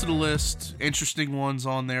the rest of the list, interesting ones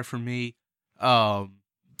on there for me.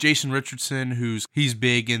 Jason Richardson, he's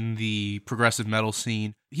big in the progressive metal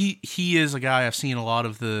scene. He is a guy I've seen a lot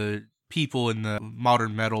of the people in the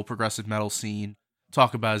modern metal, progressive metal scene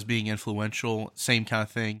talk about as being influential. Same kind of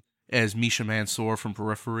thing as Misha Mansour from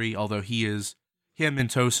Periphery, although him and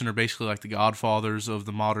Tosin are basically like the godfathers of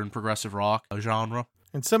the modern progressive rock genre.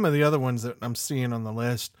 And some of the other ones that I'm seeing on the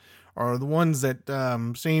list are the ones that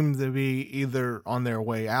seem to be either on their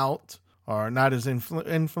way out or not as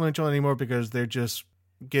influential anymore because they're just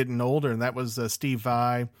getting older. And that was Steve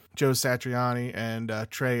Vai, Joe Satriani, and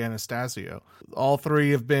Trey Anastasio. All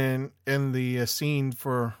three have been in the scene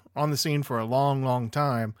for a long, long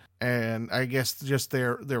time. And I guess just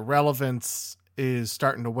their relevance is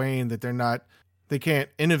starting to wane, that they can't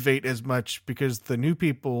innovate as much because the new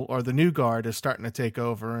people or the new guard is starting to take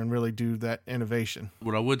over and really do that innovation.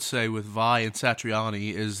 What I would say with Vai and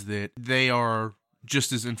Satriani is that they are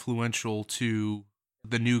just as influential to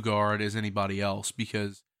the new guard as anybody else,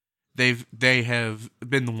 because they have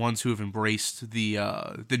been the ones who have embraced the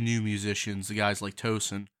new musicians, the guys like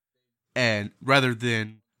Tosin, and rather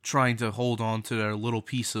than trying to hold on to their little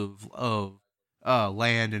piece of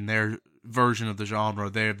land and their version of the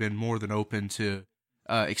genre, they have been more than open to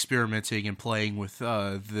experimenting and playing with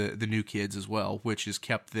the new kids as well, which has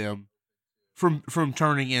kept them from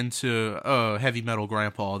turning into a heavy metal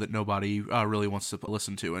grandpa that nobody really wants to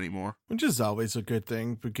listen to anymore. Which is always a good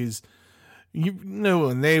thing, because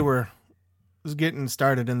when they were getting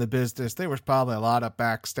started in the business, there was probably a lot of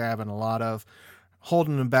backstabbing, a lot of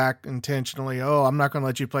holding them back intentionally. Oh, I'm not going to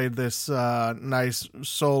let you play this nice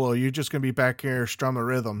solo. You're just going to be back here strum a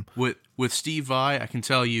rhythm. With Steve Vai, I can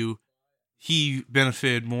tell you, he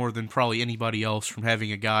benefited more than probably anybody else from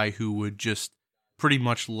having a guy who would just pretty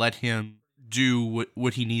much let him do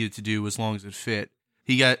what he needed to do as long as it fit.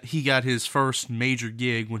 He got his first major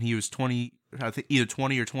gig when he was 20, I think either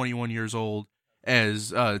 20 or 21 years old,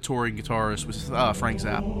 as a touring guitarist with Frank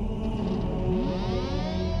Zappa.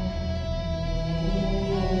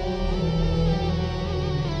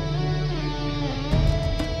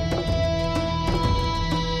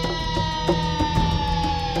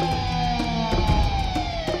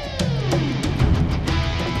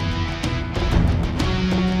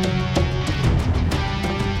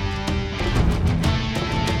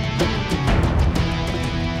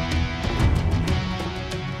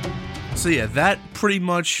 So yeah, that pretty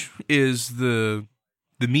much is the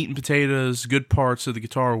meat and potatoes, good parts of the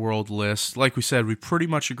Guitar World list. Like we said, we pretty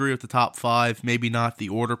much agree with the top 5, maybe not the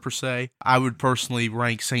order per se. I would personally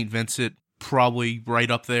rank St. Vincent probably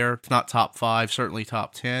right up there, if not top 5, certainly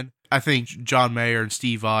top 10. I think John Mayer and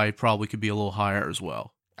Steve Vai probably could be a little higher as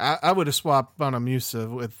well. I would have swapped Bonamusa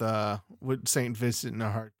with St. Vincent in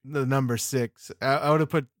the heart, the number 6. I would have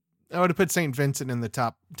put St. Vincent in the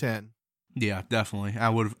top 10. Yeah, definitely. I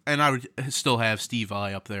would still have Steve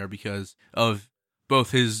Vai up there because of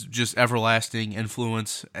both his just everlasting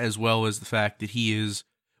influence as well as the fact that he is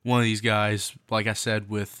one of these guys, like I said,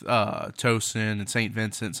 with Tosin and St.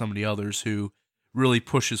 Vincent, some of the others who really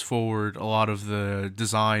pushes forward a lot of the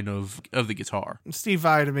design of the guitar. Steve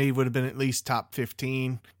Vai to me would have been at least top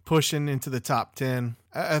 15, pushing into the top 10.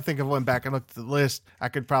 I think if I went back and looked at the list, I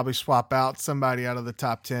could probably swap out somebody out of the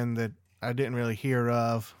top 10 that I didn't really hear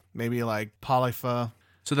of. Maybe like Polypha.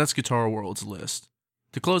 So that's Guitar World's list.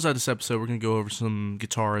 To close out this episode, we're going to go over some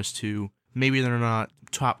guitarists who maybe they're not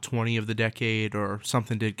top 20 of the decade or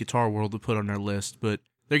something that Guitar World would put on their list, but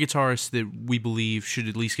they're guitarists that we believe should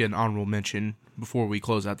at least get an honorable mention before we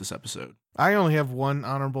close out this episode. I only have one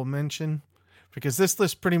honorable mention because this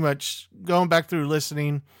list pretty much, going back through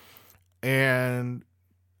listening, and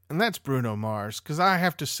that's Bruno Mars. Because I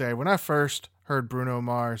have to say, when I first heard Bruno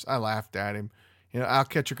Mars, I laughed at him. I'll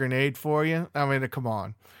catch a grenade for you. I mean, come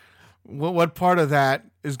on. What part of that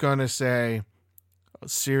is going to say a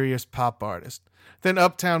serious pop artist? Then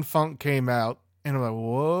Uptown Funk came out, and I'm like,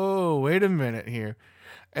 whoa, wait a minute here.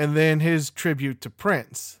 And then his tribute to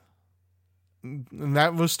Prince. And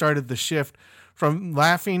that started the shift from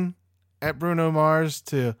laughing at Bruno Mars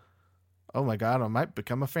to, oh my God, I might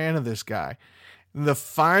become a fan of this guy. The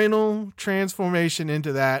final transformation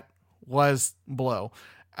into that was Blow.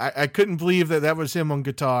 I couldn't believe that was him on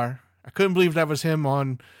guitar. I couldn't believe that was him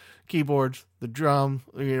on keyboards, the drum,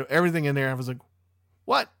 everything in there. I was like,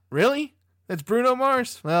 what? Really? That's Bruno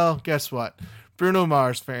Mars? Well, guess what? Bruno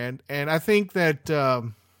Mars fan. And I think that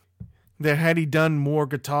that had he done more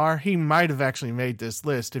guitar, he might have actually made this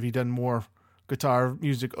list if he'd done more guitar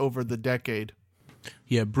music over the decade.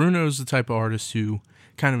 Yeah, Bruno's the type of artist who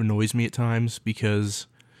kind of annoys me at times because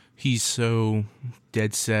he's so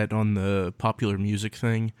dead set on the popular music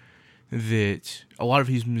thing that a lot of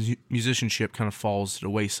his musicianship kind of falls to the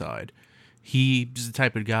wayside. He's the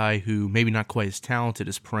type of guy who maybe not quite as talented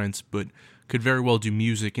as Prince, but could very well do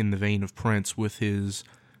music in the vein of Prince with his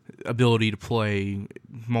ability to play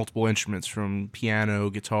multiple instruments from piano,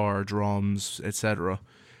 guitar, drums, etc.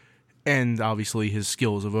 And obviously his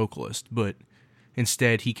skill as a vocalist, but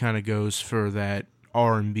instead he kind of goes for that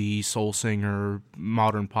R&B, soul singer,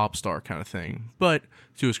 modern pop star kind of thing. But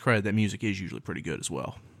to his credit, that music is usually pretty good as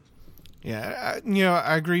well. Yeah,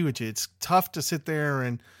 I agree with you. It's tough to sit there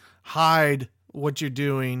and hide what you're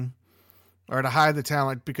doing or to hide the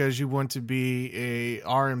talent because you want to be a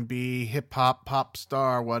R&B, hip-hop, pop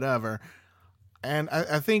star, whatever. And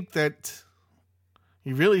I think that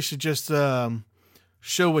you really should just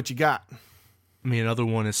show what you got. I mean, another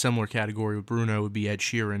one in a similar category with Bruno would be Ed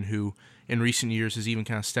Sheeran, who in recent years has even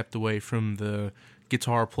kind of stepped away from the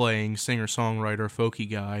guitar-playing, singer-songwriter, folky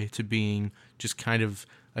guy to being just kind of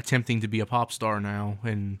attempting to be a pop star now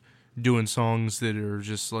and doing songs that are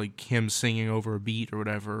just like him singing over a beat or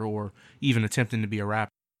whatever, or even attempting to be a rapper.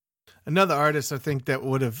 Another artist I think that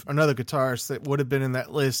another guitarist that would have been in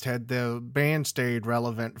that list had the band stayed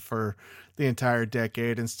relevant for the entire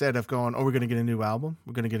decade instead of going, oh, we're going to get a new album.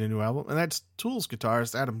 We're going to get a new album. And that's Tool's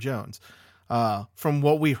guitarist, Adam Jones. From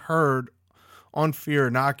what we heard on Fear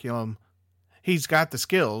Inoculum, he's got the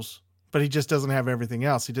skills, but he just doesn't have everything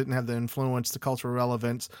else. He didn't have the influence, the cultural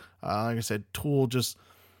relevance. Like I said, Tool just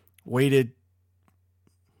waited,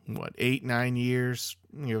 8-9 years.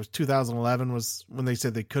 2011 was when they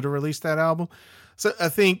said they could have released that album. So I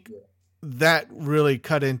think that really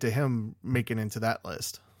cut into him making into that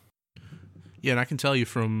list. Yeah, and I can tell you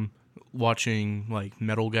from watching like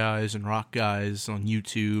metal guys and rock guys on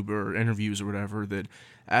YouTube or interviews or whatever, that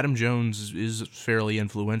Adam Jones is fairly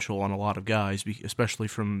influential on a lot of guys, especially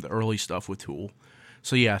from the early stuff with Tool.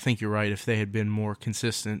 So yeah, I think you're right. If they had been more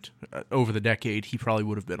consistent over the decade, he probably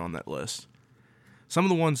would have been on that list. Some of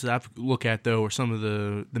the ones that I look at, though, are some of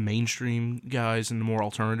the mainstream guys in the more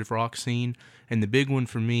alternative rock scene. And the big one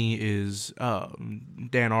for me is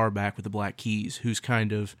Dan Auerbach with the Black Keys, who's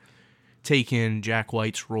kind of taken Jack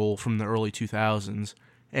White's role from the early 2000s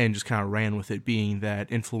and just kind of ran with it, being that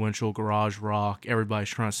influential garage rock. Everybody's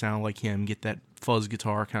trying to sound like him, get that fuzz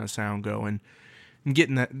guitar kind of sound going,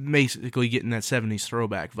 and basically getting that 70s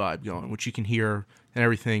throwback vibe going, which you can hear in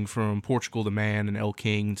everything from Portugal the Man and El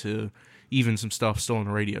King to even some stuff still on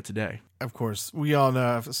the radio today. Of course, we all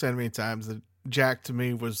know, I've said many times, that Jack to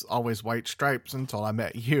me was always White Stripes until I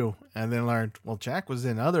met you, and then learned, well, Jack was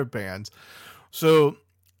in other bands. So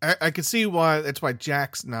I could see that's why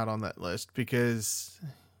Jack's not on that list, because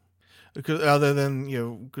other than,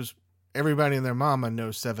 because everybody and their mama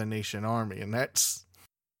knows Seven Nation Army, and that's...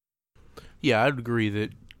 Yeah, I'd agree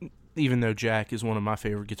that even though Jack is one of my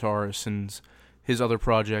favorite guitarists and his other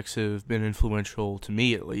projects have been influential to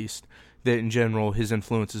me, at least, that in general his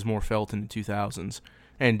influence is more felt in the 2000s,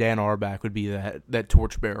 and Dan Auerbach would be that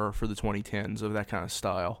torchbearer for the 2010s of that kind of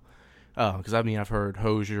style. Because I've heard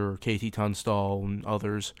Hozier, KT Tunstall, and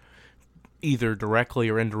others either directly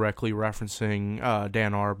or indirectly referencing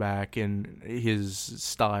Dan Auerbach and his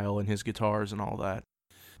style and his guitars and all that.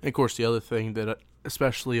 And of course, the other thing that,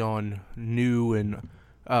 especially on new and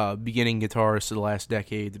beginning guitarists of the last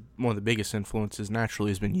decade, one of the biggest influences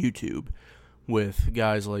naturally has been YouTube, with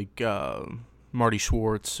guys like Marty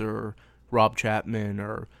Schwartz or Rob Chapman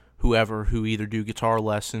or whoever, who either do guitar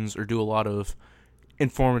lessons or do a lot of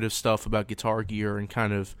informative stuff about guitar gear, and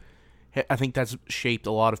kind of, I think that's shaped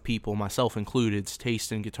a lot of people, myself included,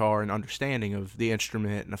 taste in guitar and understanding of the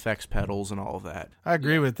instrument and effects pedals and all of that. I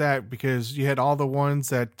agree with that, because you had all the ones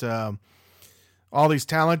that... all these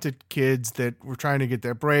talented kids that were trying to get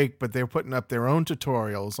their break, but they're putting up their own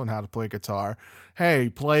tutorials on how to play guitar. Hey,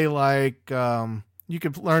 play like, you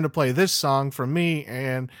could learn to play this song from me.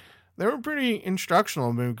 And they were pretty instructional.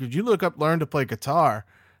 I mean, because you look up learn to play guitar,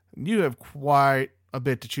 you have quite a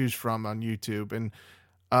bit to choose from on YouTube. And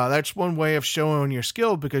that's one way of showing your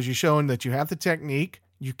skill, because you're showing that you have the technique.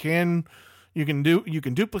 You can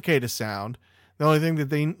duplicate a sound. The only thing that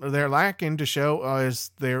they're lacking to show is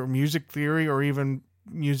their music theory or even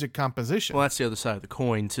music composition. Well, that's the other side of the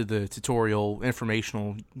coin to the tutorial,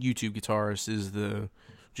 informational YouTube guitarists, is the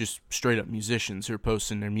just straight up musicians who are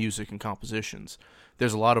posting their music and compositions.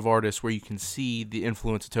 There's a lot of artists where you can see the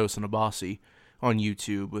influence of Tosin Abasi on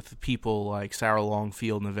YouTube, with people like Sarah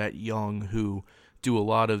Longfield and Yvette Young, who do a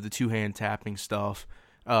lot of the two-hand tapping stuff.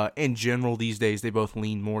 In general, these days, they both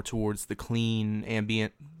lean more towards the clean,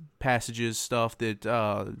 ambient passages stuff that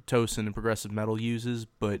Tosin and progressive metal uses,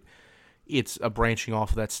 but it's a branching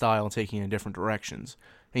off of that style and taking it in different directions.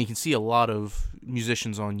 And you can see a lot of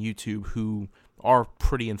musicians on YouTube who are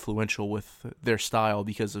pretty influential with their style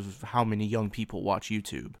because of how many young people watch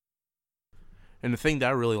YouTube. And the thing that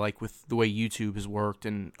I really like with the way YouTube has worked,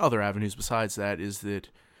 and other avenues besides that, is that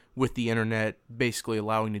with the internet basically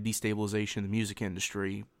allowing the destabilization of the music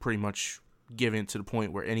industry, pretty much given it to the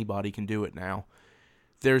point where anybody can do it now,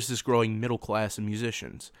 there's this growing middle class of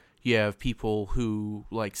musicians. You have people who,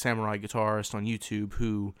 like Samurai Guitarist on YouTube,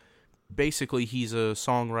 who basically he's a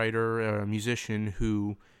songwriter, a musician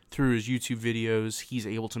who, through his YouTube videos, he's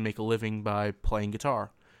able to make a living by playing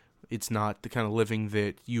guitar. It's not the kind of living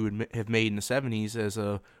that you would have made in the 70s as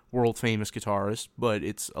a world-famous guitarist, but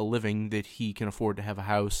it's a living that he can afford to have a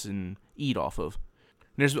house and eat off of.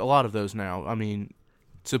 And there's a lot of those now. I mean,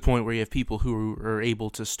 to the point where you have people who are able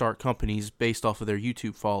to start companies based off of their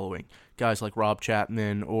YouTube following. Guys like Rob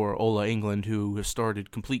Chapman or Ola England, who have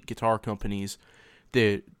started complete guitar companies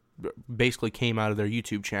that basically came out of their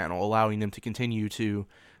YouTube channel, allowing them to continue to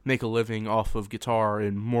make a living off of guitar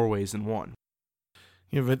in more ways than one.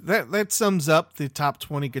 Yeah, but that sums up the top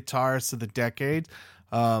 20 guitarists of the decade.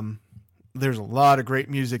 There's a lot of great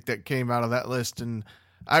music that came out of that list, and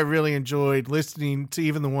I really enjoyed listening to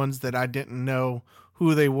even the ones that I didn't know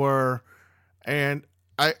who they were. And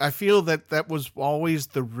I feel that was always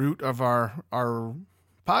the root of our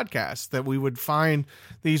podcast, that we would find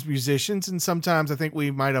these musicians, and sometimes I think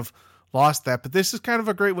we might have lost that, but this is kind of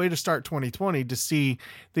a great way to start 2020, to see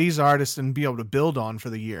these artists and be able to build on for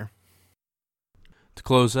the year. To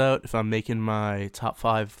close out, if I'm making my top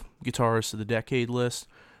 5 guitarists of the decade list,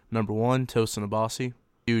 number 1, Tosin Abasi.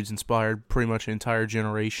 Dude's inspired pretty much an entire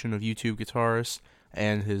generation of YouTube guitarists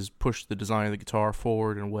and has pushed the design of the guitar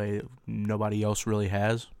forward in a way that nobody else really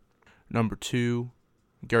has. Number 2,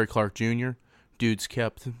 Gary Clark Jr. Dude's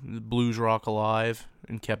kept blues rock alive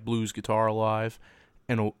and kept blues guitar alive,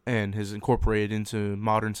 and has incorporated into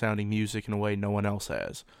modern sounding music in a way no one else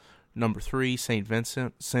has. Number 3, St.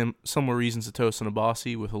 Vincent. Similar reasons to Tosin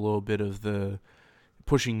Abasi, with a little bit of the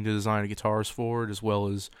pushing the design of guitars forward, as well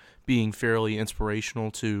as being fairly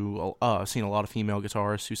inspirational to, I've seen a lot of female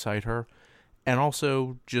guitarists who cite her, and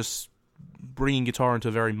also just bringing guitar into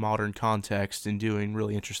a very modern context and doing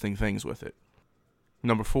really interesting things with it.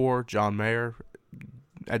 Number 4, John Mayer.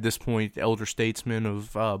 At this point, elder statesman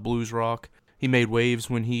of blues rock. He made waves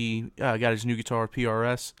when he got his new guitar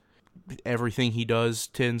PRS. Everything he does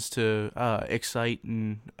tends to excite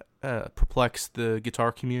and perplex the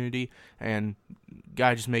guitar community, and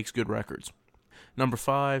guy just makes good records. Number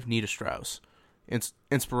 5, Nita Strauss.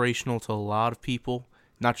 Inspirational to a lot of people,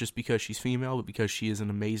 not just because she's female, but because she is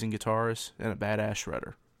an amazing guitarist and a badass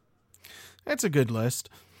shredder. That's a good list.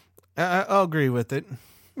 I'll agree with it.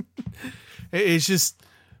 It's just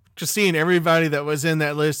seeing everybody that was in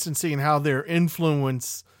that list and seeing how their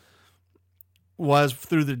influence was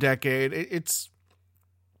through the decade. It's,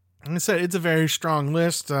 like I said, it's a very strong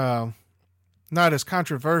list. Not as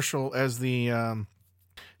controversial as the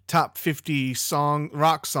top 50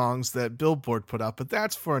 rock songs that Billboard put up, but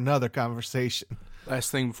that's for another conversation.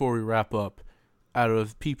 Last thing before we wrap up, out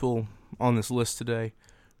of people on this list today,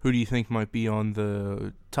 who do you think might be on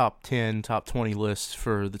the top 10, top 20 list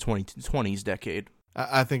for the 2020s decade?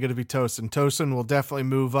 I think it'll be Tosin. Tosin will definitely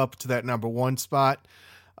move up to that number 1 spot.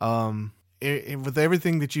 With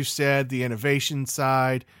everything that you said, the innovation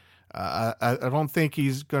side, I don't think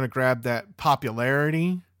he's going to grab that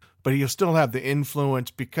popularity, but he'll still have the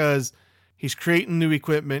influence because he's creating new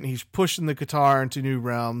equipment. He's pushing the guitar into new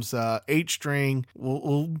realms. 8-string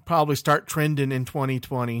will probably start trending in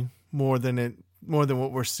 2020 more than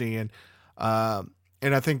what we're seeing. And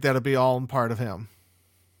I think that'll be all part of him.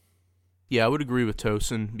 Yeah, I would agree with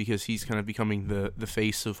Tosin because he's kind of becoming the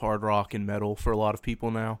face of hard rock and metal for a lot of people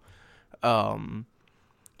now.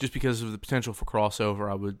 Just because of the potential for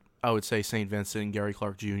crossover, I would say St. Vincent and Gary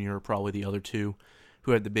Clark Jr. are probably the other two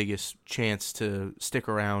who had the biggest chance to stick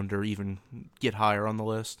around or even get higher on the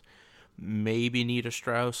list. Maybe Nita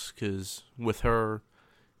Strauss, because with her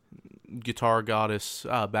guitar goddess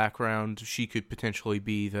background, she could potentially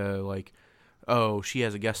be she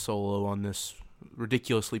has a guest solo on this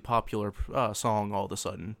ridiculously popular song all of a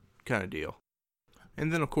sudden kind of deal.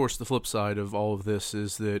 And then, of course, the flip side of all of this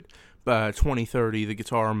is that by 2030, the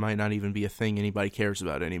guitar might not even be a thing anybody cares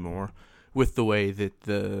about anymore, with the way that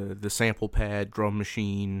the sample pad, drum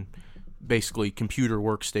machine, basically computer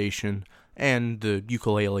workstation, and the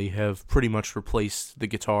ukulele have pretty much replaced the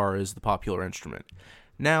guitar as the popular instrument.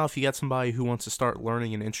 Now, if you got somebody who wants to start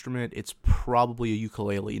learning an instrument, it's probably a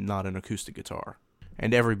ukulele, not an acoustic guitar.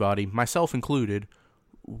 And everybody, myself included,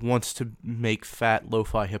 wants to make fat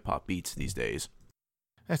lo-fi hip-hop beats these days.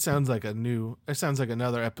 That sounds like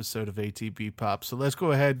another episode of ATB Pop. So let's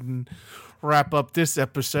go ahead and wrap up this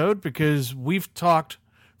episode because we've talked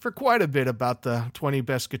for quite a bit about the 20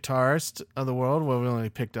 best guitarists of the world. Well, we only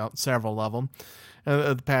picked out several of them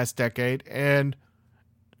of the past decade. And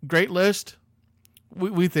great list.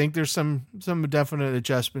 We think there's some definite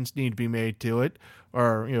adjustments need to be made to it,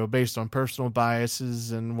 or based on personal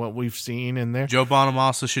biases and what we've seen in there. Joe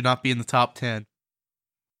Bonamassa should not be in the top 10.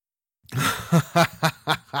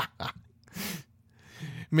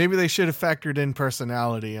 Maybe they should have factored in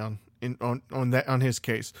personality on his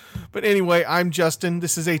case. But anyway, I'm Justin.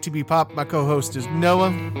 This is ATB Pop. My co-host is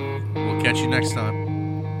Noah. We'll catch you next time.